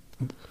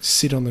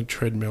sit on the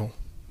treadmill,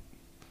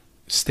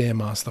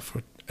 Stairmaster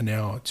for an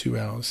hour, 2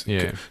 hours,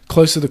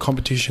 close to the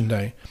competition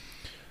day,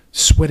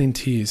 sweat and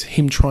tears,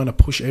 him trying to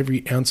push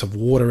every ounce of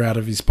water out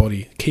of his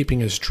body,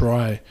 keeping as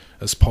dry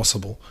as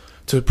possible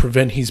to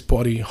prevent his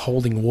body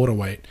holding water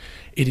weight.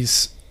 It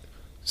is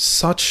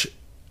such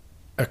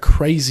a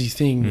crazy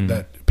thing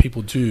that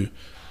people do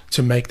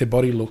to make their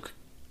body look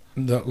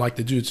like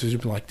they do, to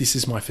be like, this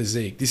is my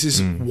physique, this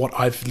is what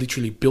I've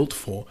literally built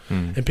for.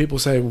 And people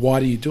say,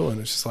 why do you do it?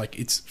 And it's just like,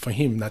 it's for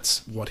him,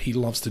 that's what he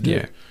loves to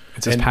do.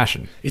 It's his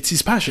passion. It's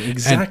his passion,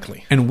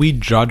 exactly. And we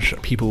judge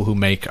people who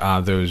make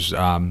those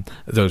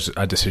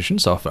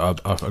decisions of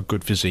a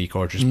good physique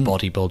or just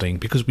bodybuilding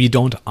because we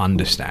don't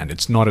understand.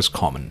 It's not as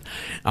common.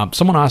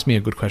 Someone asked me a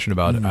good question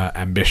about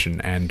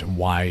ambition and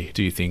why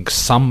do you think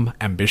some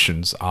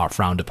ambitions are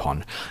frowned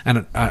upon.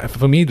 And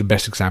for me, the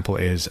best example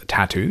is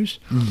tattoos.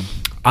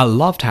 I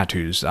love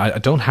tattoos. I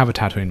don't have a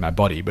tattoo in my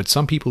body, but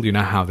some people, you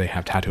know how they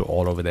have tattoo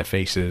all over their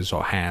faces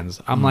or hands.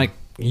 I'm like,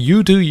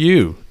 you do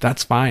you.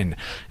 That's fine.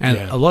 And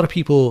a lot of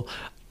people,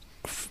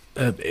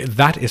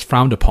 that is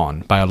frowned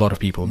upon by a lot of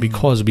people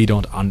because we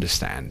don't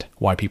understand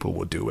why people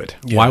would do it.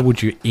 Why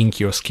would you ink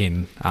your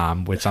skin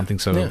with something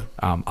so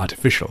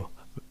artificial,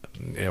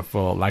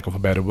 for lack of a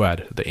better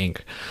word, the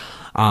ink?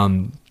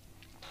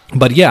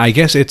 But yeah, I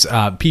guess it's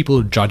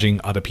people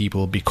judging other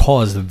people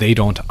because they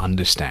don't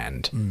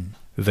understand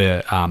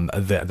the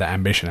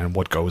ambition and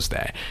what goes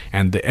there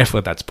and the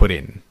effort that's put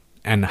in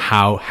and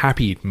how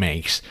happy it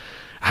makes,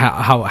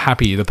 how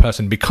happy the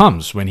person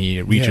becomes when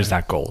he reaches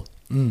that goal.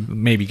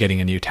 Maybe getting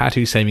a new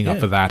tattoo, saving up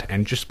for that,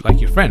 and just like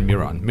your friend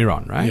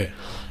Miron, right?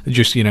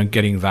 Just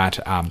getting that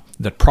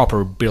that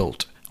proper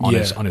build on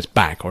his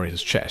back or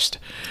his chest,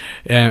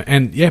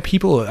 and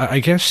people. I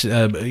guess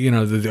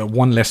the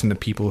one lesson that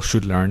people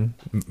should learn,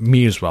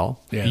 me as well,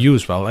 you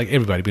as well, like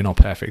everybody, we're not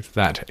perfect.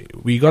 That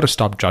we got to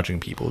stop judging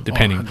people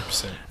depending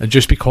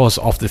just because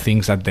of the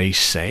things that they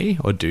say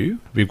or do.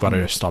 We've got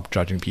to stop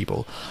judging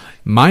people.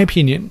 My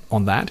opinion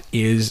on that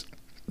is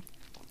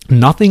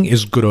nothing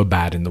is good or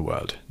bad in the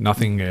world.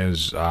 Nothing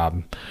is,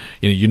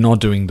 you're not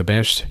doing the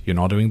best, you're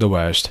not doing the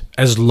worst,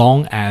 as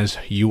long as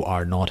you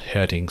are not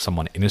hurting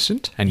someone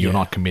innocent and you're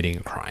not committing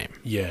a crime.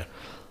 Yeah.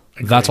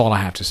 That's all I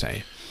have to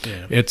say.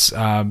 Yeah. It's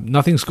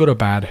nothing's good or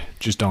bad,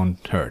 just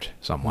don't hurt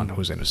someone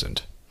who's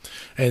innocent.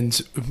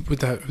 And with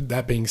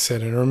that being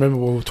said, and I remember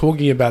we were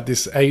talking about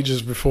this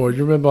ages before.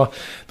 You remember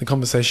the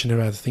conversation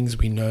about the things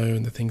we know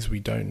and the things we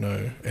don't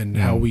know and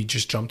how we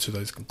just jump to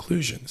those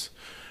conclusions.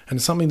 And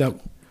it's something that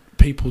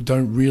people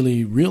don't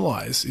really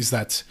realize is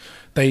that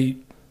they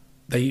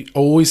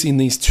always in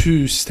these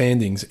two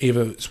standings,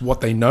 either it's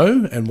what they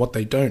know and what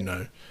they don't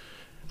know.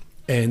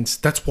 And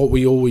that's what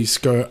we always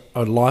go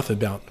our life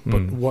about.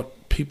 But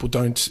what people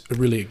don't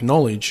really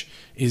acknowledge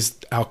is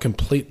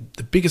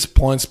the biggest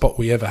blind spot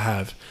we ever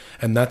have.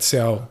 And that's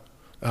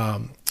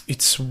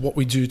it's what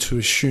we do to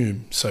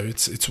assume. So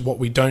it's what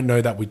we don't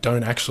know that we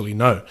don't actually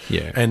know.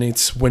 Yeah. And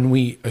it's when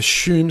we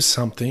assume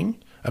something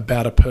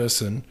about a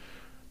person,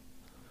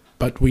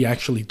 but we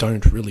actually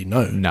don't really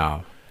know.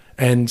 No.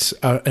 And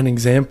an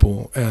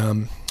example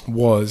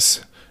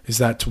is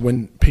that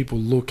when people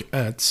look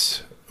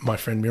at my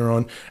friend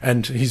Miron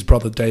and his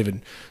brother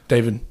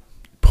David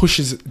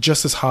pushes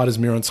just as hard as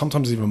Miron,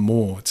 sometimes even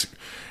more.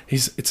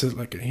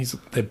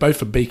 They're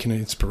both a beacon of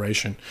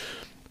inspiration,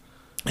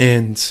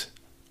 and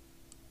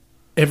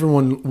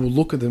everyone will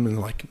look at them and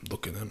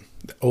look at them.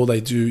 All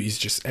they do is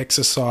just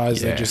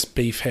exercise. They're just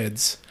beef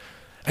heads,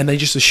 and they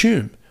just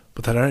assume,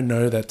 but they don't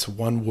know that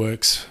one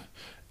works.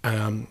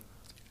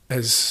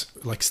 As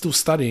still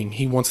studying,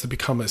 he wants to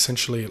become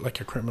essentially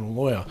like a criminal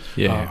lawyer.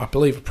 I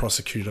believe a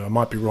prosecutor. I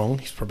might be wrong.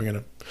 He's probably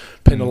going to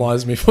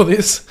penalize me for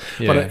this.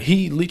 But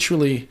he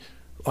literally,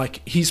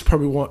 he's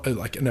probably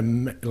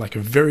a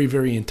very,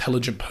 very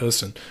intelligent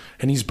person,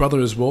 and his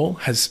brother as well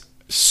has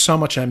so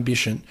much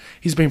ambition.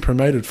 He's been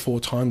promoted 4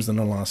 times in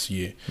the last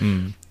year.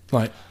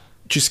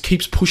 Just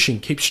keeps pushing,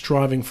 keeps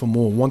striving for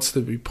more, wants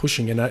to be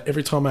pushing. And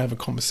every time I have a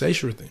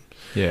conversation with him,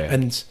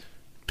 and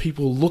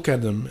people look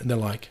at them and they're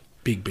like,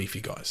 big beefy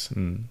guys,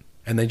 and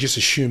they just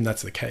assume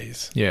that's the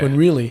case. When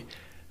really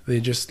they're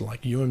just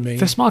like you and me.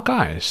 They're smart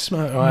guys.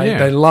 Smart, right?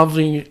 They love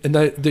you, and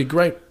they're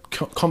great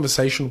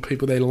conversational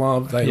people. They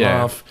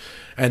laugh,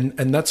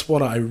 and that's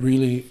what I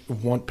really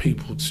want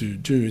people to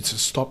do, is to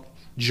stop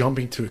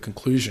jumping to a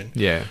conclusion.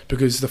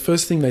 Because the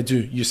first thing they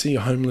do, you see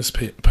a homeless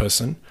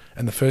person,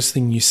 and the first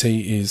thing you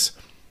see is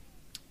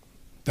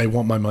they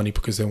want my money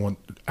because they want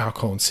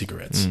alcohol and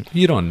cigarettes.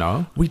 You don't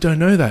know. We don't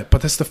know that,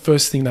 but that's the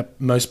first thing that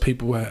most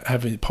people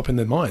have pop in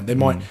their mind. They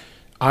might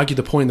argue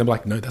the point, and they're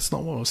like, no, that's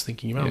not what I was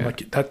thinking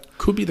about. That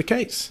could be the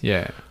case.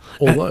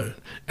 Although...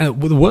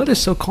 And the world is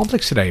so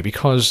complex today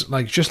because,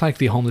 just like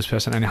the homeless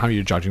person and how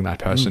you're judging that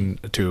person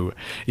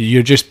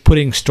you're just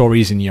putting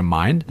stories in your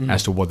mind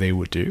as to what they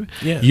would do.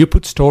 You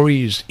put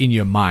stories in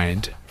your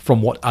mind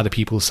from what other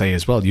people say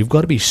as well. You've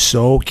got to be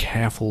so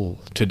careful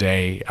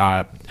today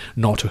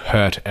not to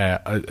hurt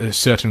a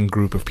certain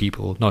group of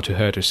people, not to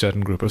hurt a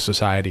certain group of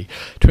society.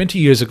 20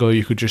 years ago,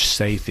 you could just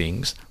say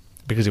things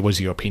because it was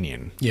your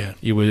opinion.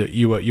 You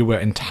were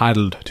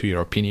entitled to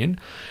your opinion,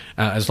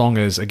 as long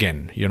as,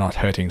 again, you're not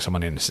hurting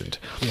someone innocent.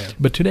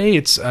 But today,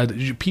 it's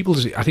people.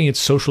 I think it's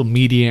social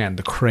media and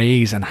the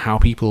craze and how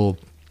people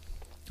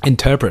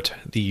interpret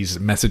these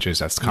messages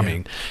that's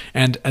coming,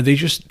 and they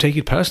just take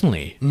it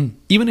personally.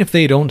 Even if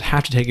they don't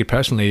have to take it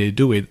personally, they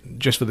do it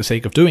just for the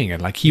sake of doing it,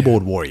 like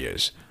keyboard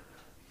warriors.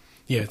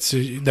 So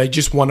they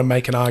just want to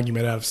make an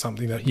argument out of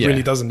something that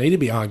really doesn't need to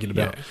be argued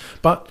about.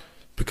 But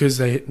because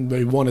they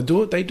want to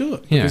do it, they do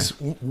it. Because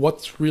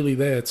what's really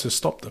there to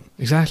stop them?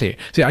 Exactly.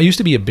 See, I used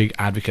to be a big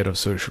advocate of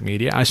social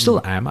media. I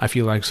still am. I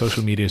feel like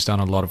social media has done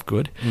a lot of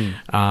good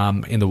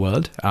in the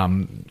world.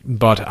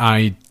 But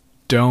I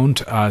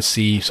don't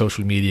see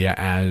social media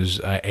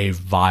as a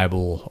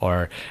viable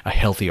or a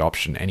healthy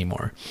option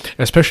anymore.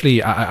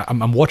 Especially,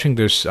 I'm watching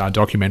this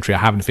documentary. I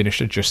haven't finished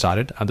it, just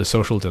started, The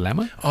Social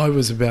Dilemma. I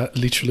was about,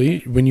 literally,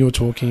 when you were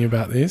talking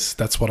about this,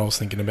 that's what I was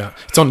thinking about.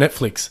 It's on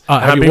Netflix.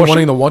 I've been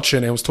wanting to watch it,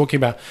 and I was talking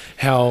about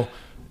how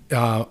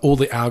all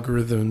the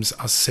algorithms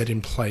are set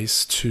in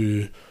place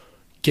to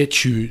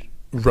get you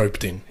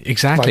roped in.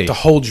 Exactly. To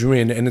hold you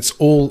in, and it's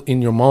all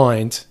in your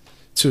mind.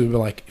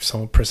 To if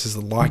someone presses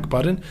the like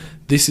button,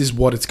 this is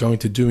what it's going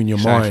to do in your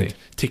mind.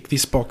 Tick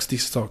this box,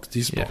 this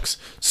box.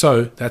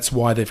 So that's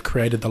why they've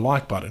created the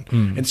like button.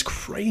 And it's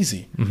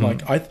crazy.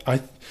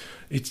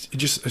 It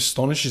just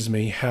astonishes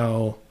me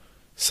how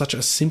such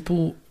a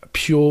simple,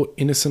 pure,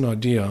 innocent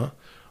idea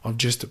of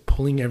just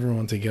pulling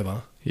everyone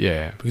together.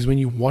 Because when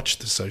you watch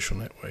The Social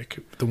Network,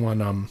 the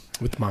one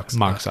with Mark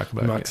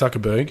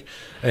Zuckerberg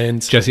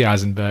and Jesse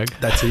Eisenberg.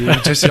 That's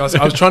it. Jesse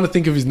Eisenberg. I was trying to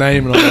think of his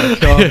name, and I'm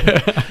like,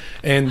 oh.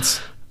 And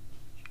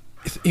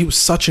it was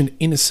such an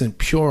innocent,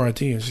 pure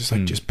idea. It's just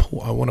just pull.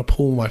 I want to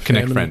pull my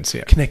family,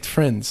 connect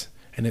friends,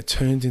 and it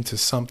turned into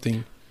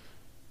something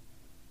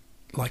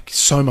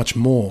so much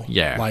more.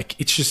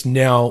 It's just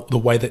now the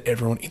way that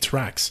everyone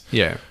interacts.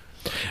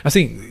 I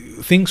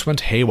think things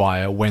went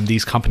haywire when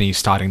these companies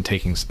started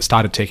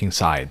taking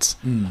sides.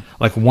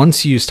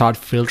 Once you start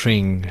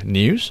filtering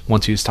news,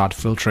 once you start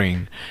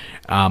filtering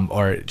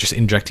or just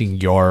injecting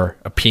your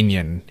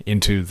opinion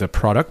into the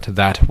product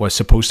that was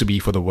supposed to be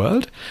for the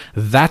world,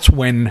 that's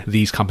when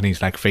these companies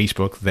like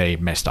Facebook, they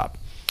messed up.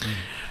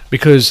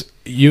 Because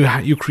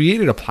you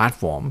created a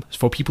platform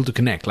for people to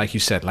connect, like you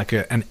said,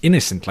 an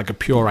innocent, a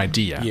pure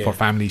idea for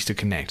families to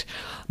connect.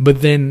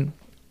 But then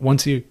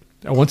once you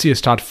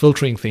start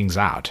filtering things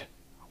out,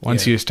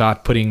 once you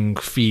start putting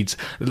feeds,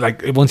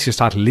 once you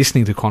start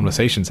listening to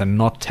conversations and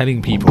not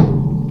telling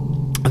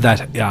people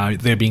that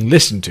they're being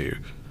listened to,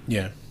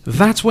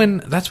 that's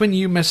when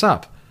you mess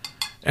up.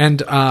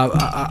 And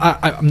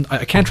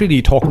I can't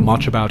really talk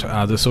much about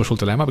The Social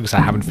Dilemma because I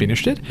haven't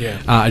finished it.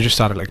 Yeah. I just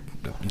started like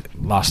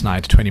last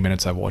night, 20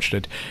 minutes I watched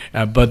it.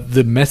 But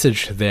the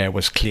message there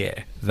was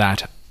clear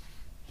that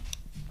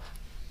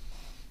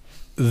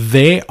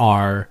they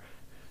are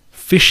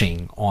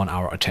fishing on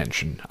our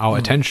attention. Our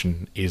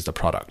attention is the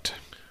product.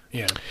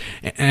 Yeah.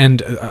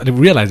 And I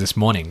realized this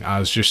morning, I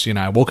was just,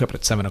 I woke up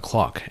at 7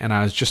 o'clock and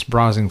I was just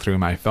browsing through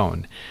my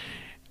phone.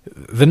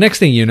 The next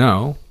thing you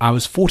know, I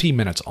was 40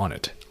 minutes on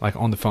it, like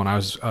on the phone. I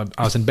was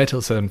in bed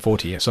till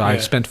 7:40, so I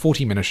spent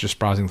 40 minutes just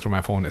browsing through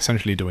my phone,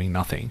 essentially doing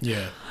nothing.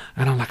 Yeah.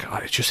 And I'm like,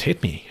 it just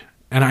hit me.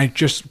 And I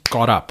just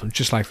got up,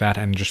 just like that,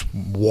 and just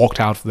walked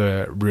out of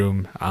the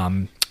room,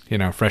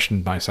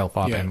 freshened myself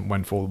up and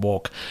went for a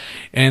walk.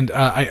 And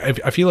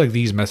I feel like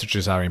these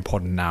messages are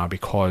important now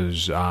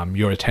because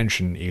your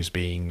attention is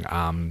being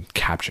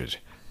captured.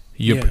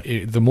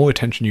 The more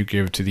attention you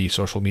give to the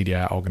social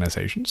media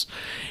organizations,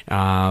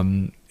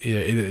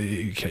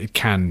 it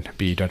can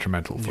be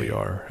detrimental for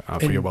your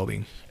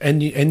well-being.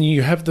 And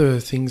you have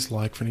the things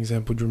like, for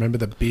example, do you remember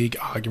the big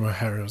argument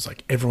how it was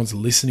like everyone's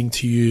listening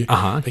to you?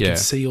 They can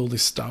see all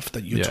this stuff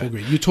that you're talking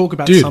about. You talk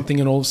about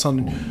something and all of a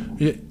sudden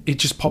it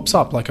just pops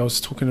up. Like I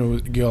was talking to a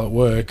girl at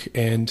work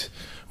and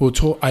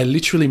I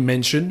literally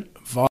mentioned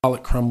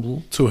Violet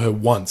Crumble to her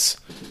once.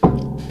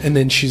 And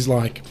then she's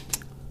like,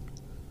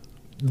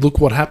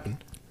 look what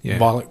happened.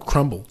 Violet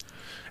Crumble.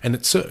 And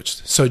it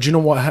searched. So do you know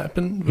what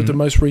happened with the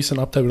most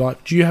recent update?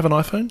 Like, do you have an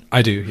iPhone?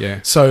 I do,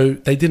 yeah. So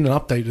they did an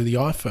update to the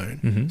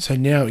iPhone. So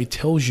now it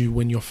tells you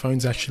when your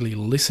phone's actually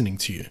listening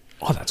to you.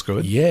 Oh, that's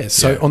good. Yeah.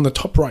 So on the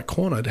top right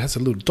corner, it has a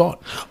little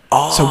dot.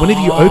 Oh. So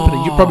whenever you open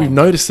it, you probably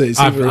notice that it's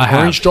either an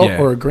orange dot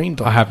or a green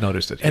dot. I have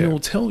noticed it. And it will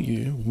tell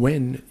you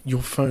when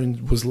your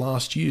phone was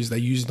last used. They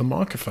used the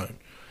microphone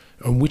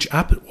and which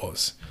app it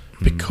was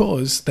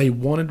because they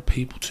wanted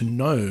people to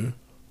know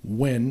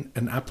when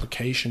an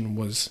application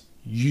was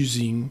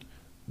using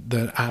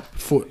the app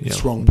for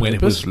its wrong purpose. When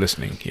it was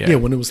listening.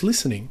 When it was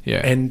listening.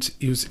 And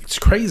it's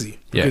crazy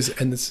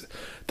because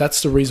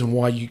that's the reason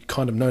why you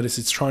kind of notice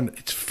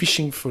it's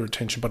fishing for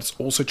attention, but it's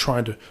also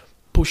trying to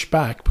push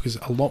back because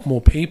a lot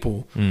more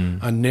people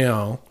are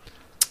now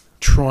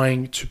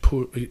trying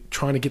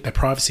to get their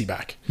privacy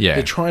back.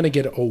 They're trying to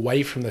get it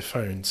away from their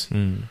phones.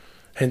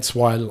 Hence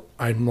why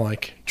I'm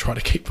like try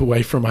to keep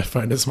away from my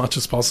phone as much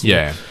as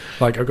possible.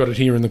 Like I've got it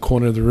here in the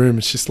corner of the room.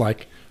 It's just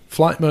like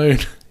flight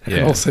mode.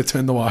 And also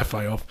turn the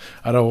Wi-Fi off.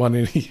 I don't want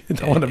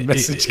a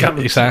message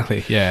coming.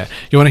 Exactly. Yeah.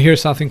 You want to hear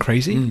something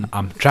crazy?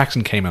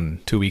 Jackson came on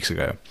 2 weeks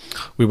ago.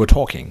 We were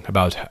talking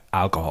about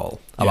alcohol,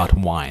 about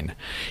wine,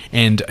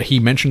 and he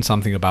mentioned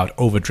something about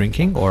over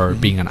drinking or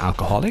being an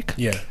alcoholic.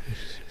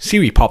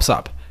 Siri pops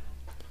up.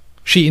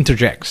 She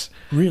interjects.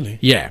 Really?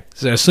 Yeah.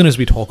 So as soon as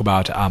we talk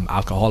about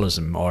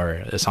alcoholism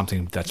or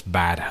something that's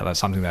bad,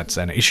 something that's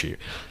an issue,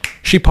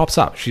 she pops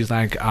up. She's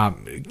like,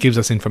 gives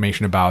us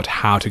information about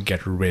how to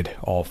get rid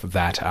of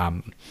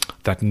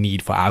that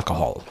need for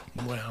alcohol.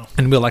 Wow.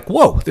 And we're like,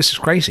 whoa, this is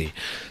crazy.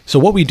 So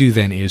what we do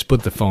then is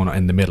put the phone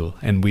in the middle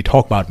and we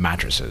talk about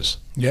mattresses,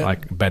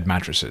 like bed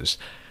mattresses.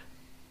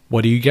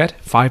 What do you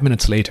get? 5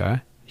 minutes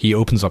later, he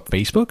opens up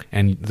Facebook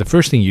and the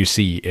first thing you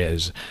see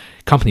is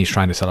companies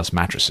trying to sell us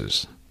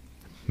mattresses.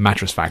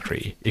 Mattress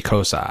Factory,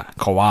 Ikosa,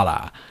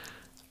 Koala,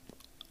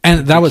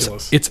 and that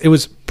was it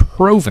was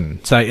proven.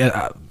 So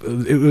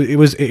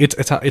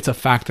it's a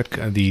fact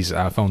that these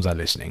phones are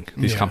listening.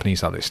 These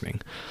companies are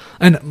listening.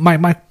 And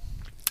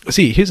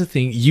see, here's the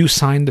thing: you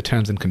signed the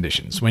terms and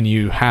conditions when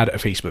you had a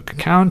Facebook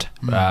account.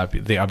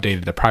 They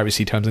updated the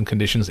privacy terms and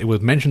conditions. It was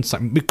mentioned.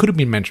 It could have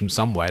been mentioned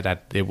somewhere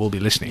that they will be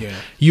listening.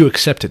 You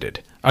accepted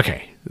it.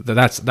 Okay,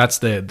 that's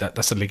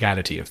the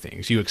legality of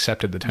things. You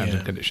accepted the terms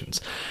and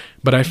conditions.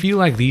 But I feel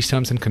like these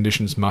terms and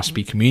conditions must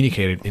be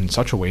communicated in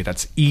such a way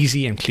that's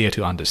easy and clear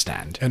to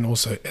understand. And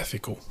also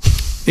ethical.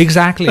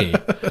 Exactly.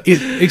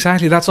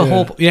 Exactly. That's a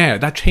whole... Yeah,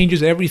 that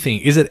changes everything.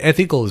 Is it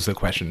ethical is the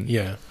question.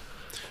 Yeah.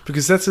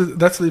 Because that's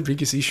the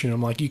biggest issue.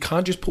 I'm like, you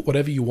can't just put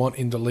whatever you want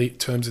in the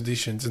terms and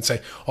conditions and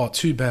say, oh,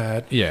 too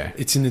bad. Yeah.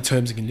 It's in the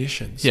terms and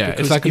conditions. Yeah,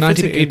 because it's like a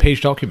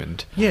 98-page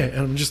document. Yeah, and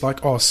I'm just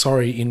like, oh,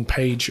 sorry, in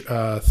page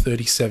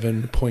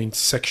 37,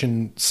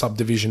 section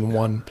subdivision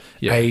 1,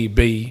 A,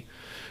 B,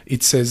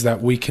 it says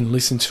that we can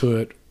listen to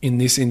it in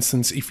this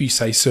instance if you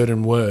say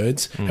certain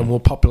words and we'll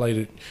populate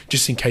it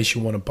just in case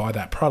you want to buy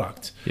that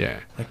product. Yeah.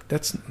 Like,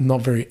 that's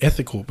not very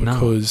ethical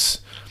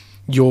because...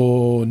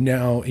 you're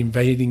now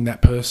invading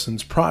that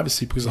person's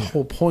privacy because the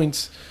whole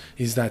point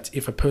is that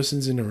if a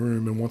person's in a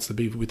room and wants to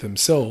be with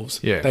themselves,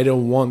 they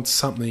don't want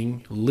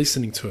something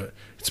listening to it.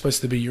 It's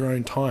supposed to be your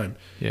own time.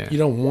 You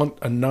don't want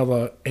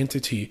another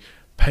entity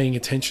paying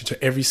attention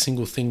to every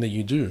single thing that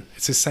you do.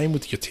 It's the same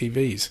with your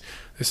TVs.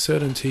 There's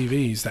certain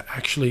TVs that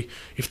actually,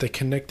 if they're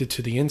connected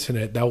to the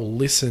internet, they will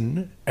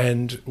listen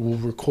and will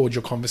record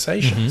your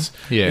conversations.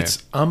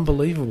 It's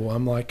unbelievable.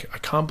 I'm like, I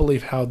can't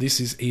believe how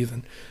this is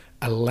even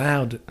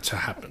allowed to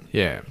happen.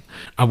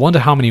 I wonder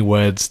how many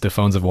words the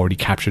phones have already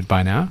captured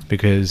by now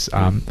because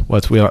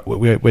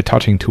we're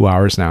touching 2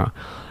 hours now.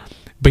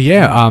 But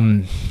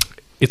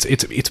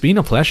It's been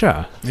a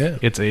pleasure. Yeah,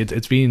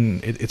 it's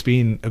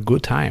been a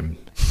good time.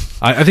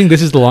 I think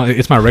this is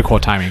it's my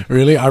record timing.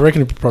 Really, I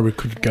reckon it probably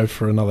could go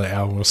for another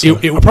hour or so.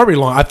 It probably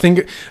long. I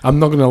think I'm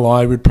not going to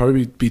lie. We'd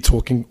probably be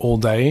talking all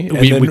day.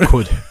 We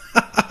could.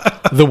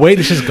 The way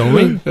this is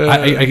going,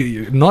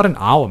 not an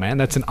hour, man.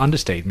 That's an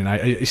understatement.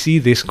 I see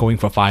this going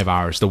for 5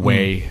 hours. The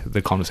way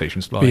the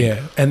conversation's flowing.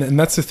 Yeah, and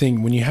that's the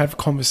thing. When you have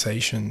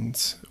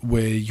conversations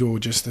where you're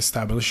just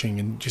establishing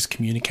and just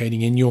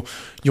communicating, and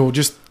you're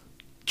just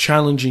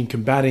challenging,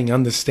 combating,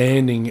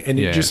 understanding, and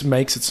it just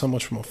makes it so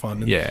much more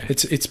fun. And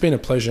it's been a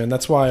pleasure, and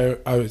that's why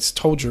I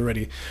told you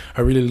already.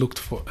 I really looked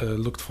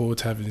forward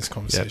to having this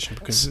conversation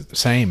because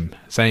same,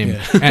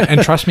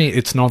 and trust me,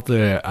 it's not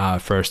the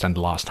first and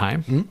the last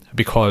time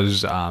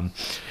because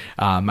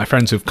my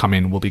friends who've come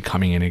in will be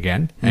coming in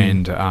again,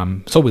 and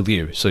so will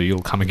you. So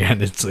you'll come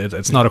again.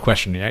 It's not a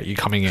question. Yeah, you're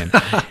coming in,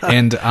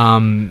 and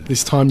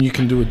this time you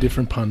can do a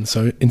different pun.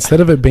 So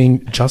instead of it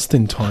being just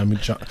in time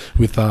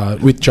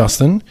with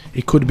Justin,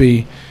 it could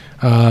be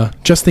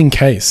just in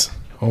case,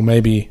 or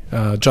maybe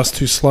just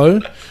too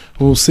slow.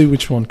 We'll see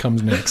which one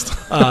comes next.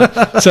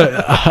 So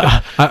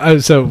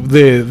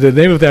the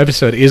name of the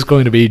episode is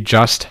going to be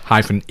just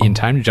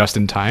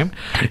in time.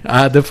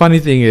 The funny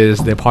thing is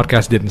the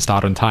podcast didn't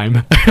start on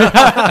time.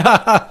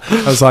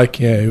 I was like,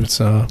 it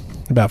was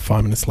about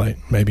 5 minutes late,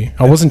 maybe.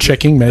 I wasn't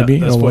checking,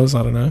 maybe. I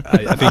don't know.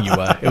 I think you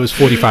were. It was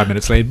 45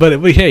 minutes late.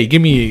 But hey,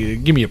 give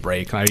me a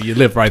break. You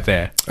live right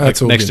there, next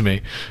to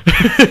me.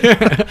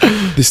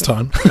 This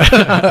time.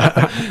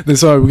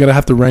 So we're going to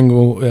have to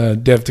wrangle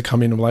Dev to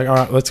come in. I'm like, all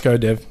right, let's go,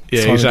 Dev.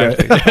 Yeah,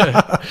 exactly.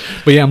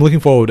 But yeah, I'm looking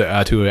forward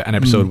to an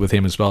episode with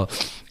him as well.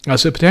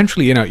 So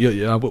potentially,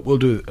 we'll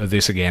do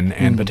this again,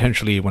 and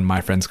potentially when my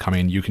friends come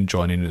in, you can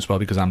join in as well,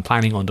 because I'm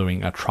planning on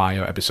doing a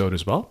trio episode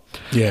as well.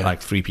 Yeah,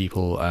 like 3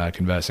 people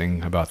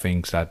conversing about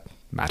things that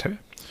matter.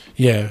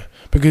 Yeah,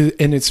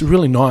 and it's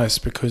really nice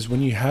because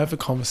when you have a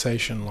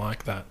conversation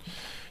like that,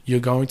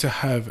 you're going to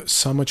have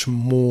so much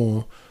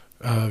more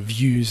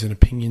views and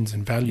opinions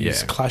and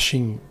values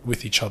clashing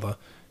with each other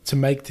to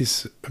make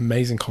this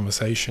amazing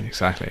conversation.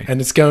 Exactly, and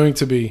it's going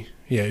to be.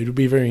 Yeah, it'll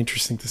be very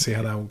interesting to see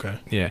how that will go.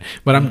 Yeah,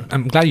 but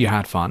I'm glad you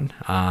had fun.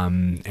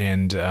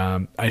 And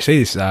I say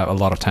this a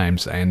lot of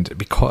times, and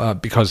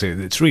because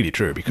it's really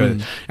true.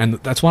 And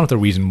that's one of the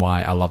reasons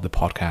why I love the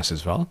podcast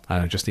as well.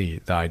 Just the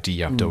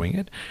idea of doing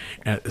it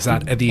is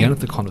that at the end of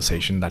the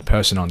conversation, that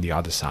person on the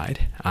other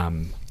side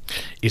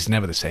is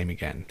never the same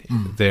again.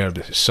 They're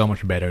so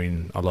much better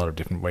in a lot of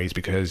different ways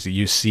because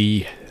you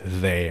see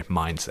their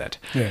mindset.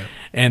 Yeah,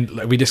 and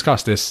we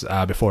discussed this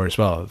before as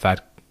well,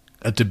 that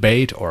a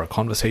debate or a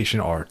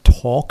conversation or a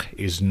talk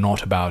is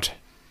not about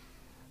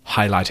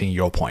highlighting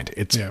your point.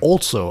 It's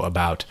also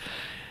about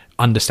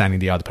understanding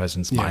the other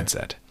person's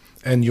mindset.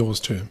 And yours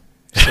too.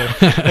 So,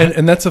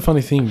 and that's a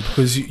funny thing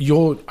because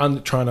you're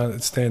trying to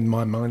understand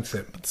my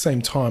mindset, but at the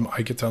same time,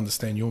 I get to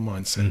understand your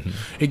mindset.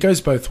 It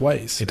goes both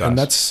ways. It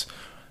does.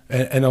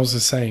 And I was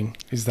just saying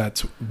is that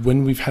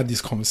when we've had this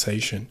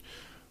conversation,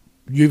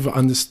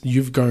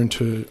 you've grown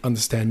to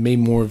understand me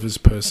more as a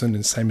person,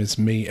 and same as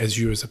me as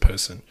you as a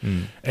person,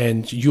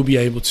 and you'll be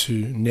able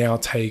to now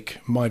take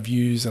my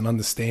views and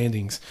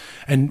understandings,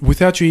 and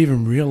without you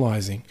even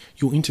realizing,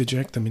 you'll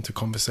interject them into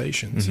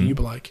conversations. And you'll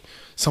be like,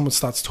 someone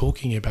starts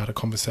talking about a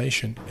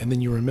conversation, and then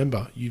you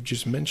remember you've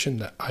just mentioned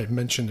that I've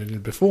mentioned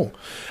it before.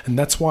 And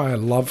that's why I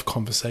love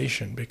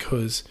conversation,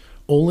 because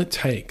all it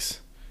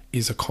takes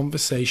is a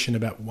conversation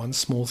about one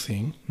small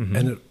thing,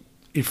 and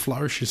it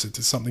flourishes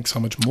into something so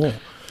much more.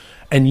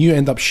 And you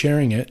end up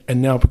sharing it.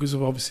 And now, because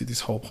of obviously this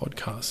whole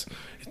podcast,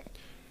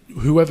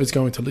 whoever's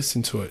going to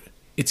listen to it,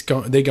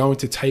 they're going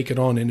to take it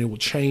on, and it will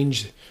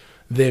change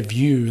their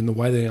view and the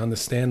way they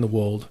understand the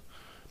world.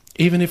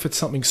 Even if it's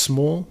something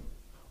small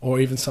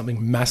or even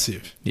something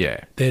massive,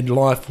 their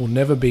life will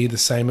never be the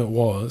same it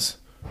was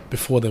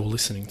before they were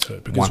listening to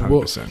it. Because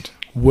 100%.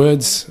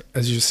 Words,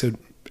 as you said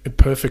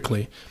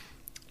perfectly,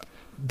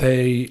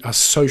 they are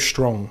so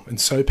strong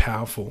and so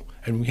powerful,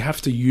 and we have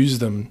to use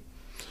them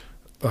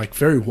like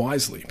very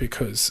wisely,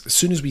 because as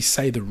soon as we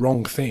say the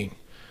wrong thing,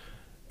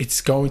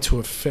 it's going to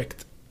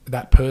affect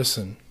that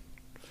person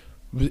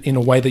in a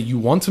way that you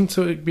want them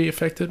to be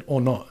affected or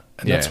not.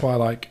 And that's why,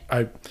 like,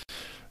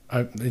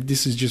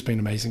 this has just been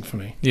amazing for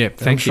me. Yeah,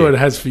 I'm sure it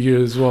has for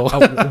you as well.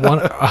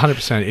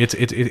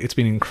 100%. It's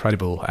been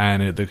incredible,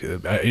 and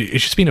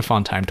it's just been a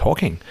fun time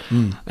talking.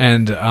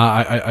 And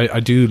I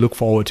do look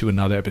forward to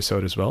another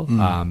episode as well.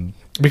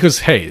 Because,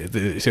 hey,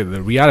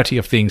 the reality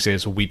of things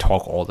is we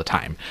talk all the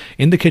time.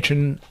 In the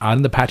kitchen, out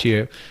in the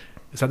patio.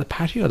 Is that the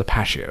patio or the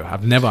patio?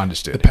 I've never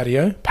understood. The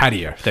patio?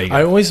 Patio. There you go.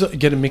 I always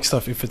get it mixed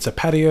up if it's a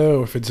patio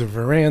or if it's a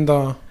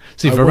veranda.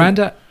 See,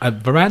 veranda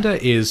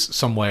is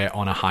somewhere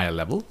on a higher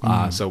level.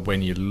 So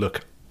when you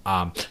look...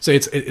 so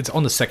it's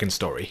on the second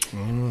story.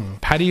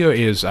 Patio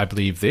is, I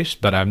believe, this,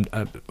 but I'm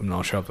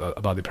not sure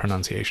about the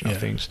pronunciation of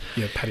things.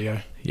 Yeah,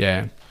 patio.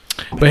 Yeah.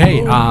 But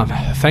hey,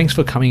 thanks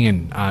for coming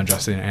in,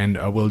 Justin,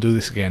 and we'll do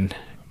this again.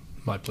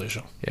 My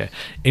pleasure. Yeah.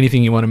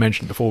 Anything you want to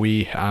mention before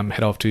we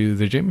head off to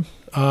the gym?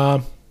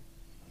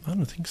 I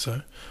don't think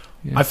so.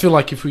 Yeah. I feel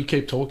like if we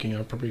keep talking,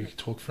 I'll probably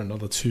talk for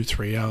another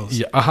 2-3 hours.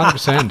 Yeah,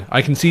 100%.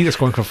 I can see this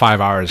going for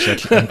 5 hours,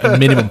 like a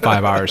minimum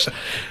 5 hours.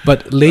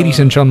 But ladies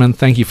and gentlemen,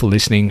 thank you for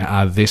listening.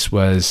 This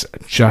was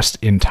Just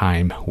in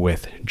Time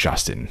with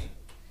Justin.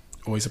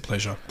 Always a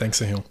pleasure. Thanks,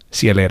 Sahil.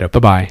 See you later.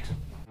 Bye-bye.